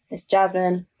 Instagram. It's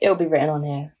Jasmine. It'll be written on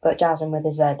here, but Jasmine with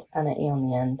a Z and an E on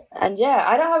the end. And yeah,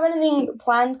 I don't have anything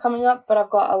planned coming up, but I've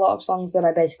got a lot of songs that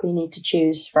I basically need to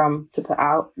choose from to put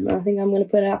out. And I think I'm going to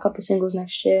put out a couple singles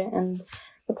next year, and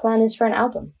the plan is for an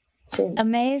album soon.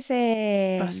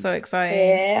 Amazing. That's so exciting.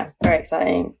 Yeah, very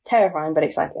exciting. Terrifying, but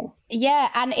exciting. Yeah,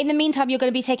 and in the meantime, you're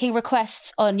going to be taking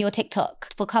requests on your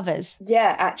TikTok for covers.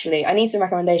 Yeah, actually, I need some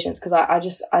recommendations because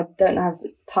I don't have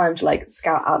time to like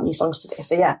scout out new songs today.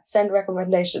 So yeah, send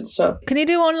recommendations. So can you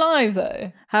do one live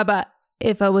though? How about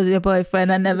if I was your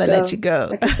boyfriend, I never let you go.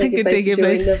 I could take your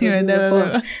place you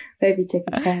never. Baby, take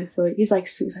a chance. So he's like,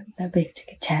 no, baby,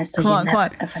 take a chance. So come on. Never know.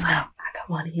 I got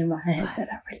money in my hands that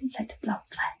I really like to blow.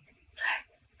 Swag.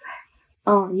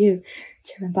 Oh, you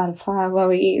chilling by the fire while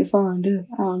we eating fondue.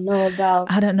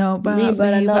 I don't know about me,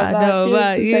 but I know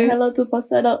about you. Say hello to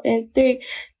falsetto in 3,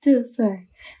 2, say.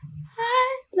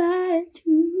 I'd like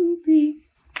to be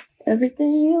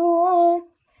everything you want.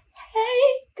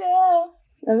 Hey, girl,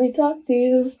 let me talk to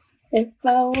you. If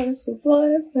I was your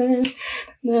boyfriend.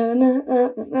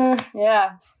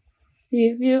 Yeah.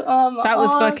 If you are my that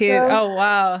was fucking, girl. oh,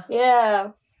 wow.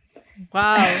 Yeah.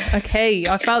 Wow. Okay.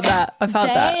 I felt that.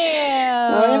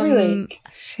 Damn. Every week.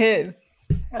 Shit.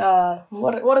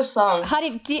 What a song.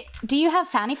 Honey, do you have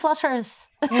fanny flutters?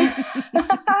 Oh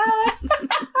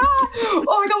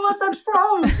my god, what's that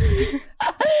from?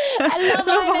 I love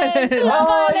Island. Love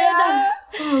Island. Yeah.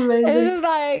 It's Amazing. just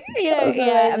like, you know, That's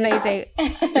yeah, amazing.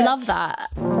 Love that.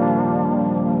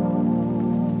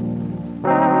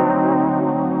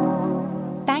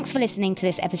 Thanks for listening to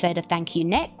this episode of Thank You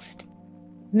Next.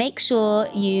 Make sure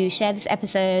you share this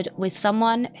episode with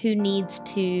someone who needs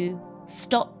to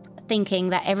stop thinking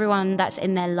that everyone that's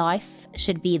in their life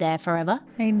should be there forever.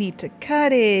 I need to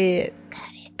cut it.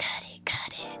 Cut it, cut it,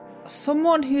 cut it.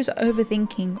 Someone who's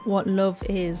overthinking what love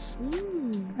is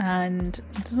and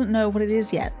doesn't know what it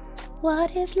is yet.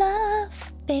 What is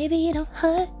love? Baby, don't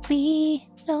hurt me.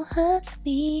 Don't hurt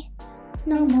me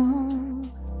no more.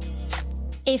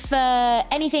 If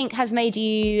anything has made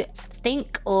you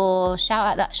think or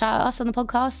shout at us on the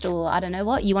podcast, or I don't know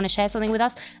what, you want to share something with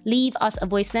us, leave us a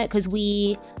voice note, because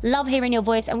we love hearing your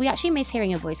voice and we actually miss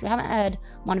hearing your voice. We haven't heard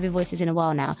one of your voices in a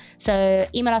while now. So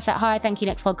email us at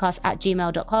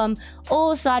hithankyouNextPodcast@gmail.com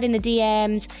or slide in the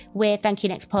DMs with Thank You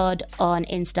Next Pod on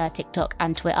Insta, TikTok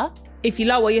and Twitter. If you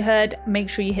like what you heard, make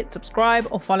sure you hit subscribe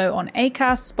or follow on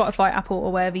Acast, Spotify, Apple,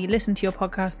 or wherever you listen to your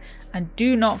podcast. And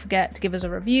do not forget to give us a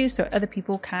review so other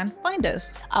people can find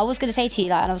us. I was going to say to you,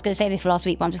 like, and I was going to say this for last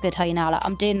week, but I'm just going to tell you now, like,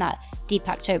 I'm doing that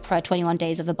Deepak Chopra 21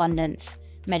 Days of Abundance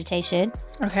meditation.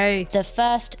 Okay. The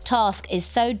first task is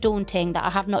so daunting that I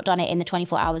have not done it in the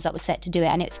 24 hours that was set to do it.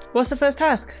 And What's the first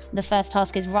task? the first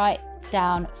task is write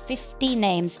down 50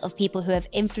 names of people who have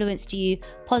influenced you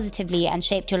positively and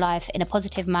shaped your life in a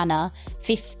positive manner.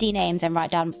 50 names, and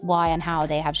write down why and how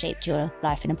they have shaped your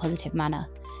life in a positive manner.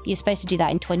 You're supposed to do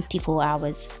that in 24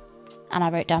 hours. And I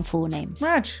wrote down 4 names.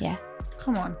 Raj. Yeah.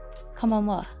 Come on. Come on,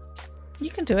 what? You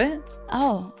can do it.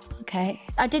 Oh, okay.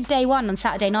 I did day 1 on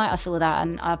Saturday night. I saw that,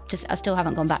 and I still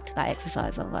haven't gone back to that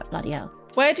exercise. I was like, bloody hell.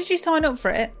 Where did you sign up for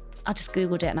it? I just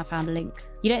Googled it and I found a link.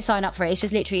 You don't sign up for it. It's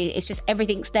just literally, it's just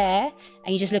everything's there.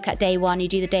 And you just look at day 1, you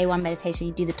do the day 1 meditation,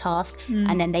 you do the task.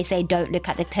 And then they say, don't look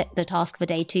at the task for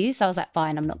day 2. So I was like,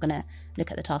 fine, I'm not going to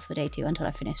look at the task for day 2 until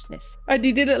I finish this. And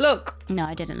you didn't look. No,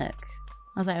 I didn't look.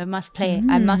 I was like, I must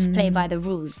play by the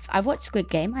rules. I've watched Squid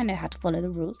Game. I know how to follow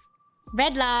the rules.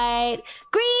 Red light,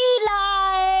 green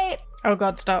light. Oh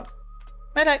God, stop.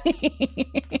 Red light.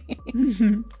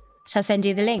 Shall I send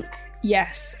you the link?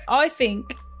 Yes. I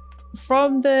think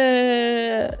from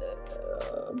the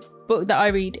book that I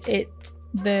read,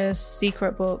 the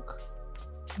secret book,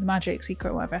 the magic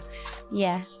secret, whatever,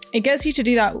 Yeah. it gets you to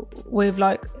do that with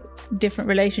like different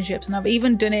relationships. And I've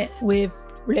even done it with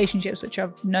relationships which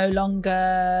are no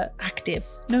longer active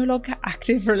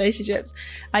relationships,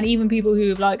 and even people who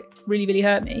have like really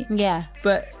hurt me. Yeah.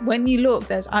 But when you look,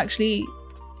 there's actually,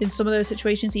 in some of those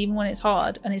situations, even when it's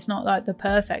hard and it's not like the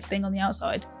perfect thing on the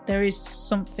outside, there is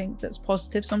something that's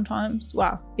positive sometimes.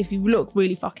 Wow, if you look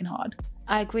really fucking hard.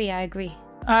 I agree.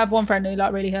 I have one friend who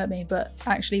like really hurt me, but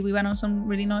actually we went on some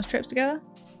really nice trips together,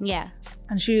 Yeah.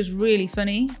 and she was really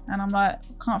funny, and I'm like,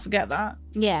 can't forget that.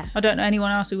 Yeah. I don't know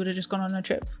anyone else who would have just gone on a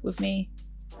trip with me,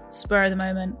 spur of the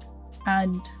moment,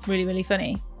 and really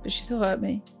funny, but she still hurt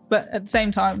me. But at the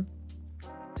same time,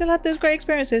 still had those great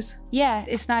experiences. Yeah,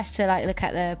 it's nice to like look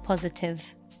at the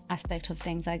positive aspect of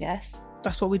things, I guess.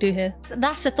 That's what we do here.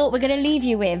 That's the thought we're going to leave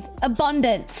you with.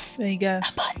 Abundance. There you go.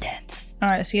 Abundance. All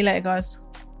right, see you later, guys.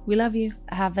 We love you.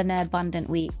 Have an abundant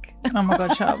week. Oh my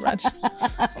God, shut up, Raj.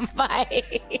 Bye.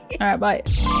 All right, bye.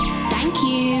 Thank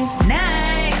you. Night.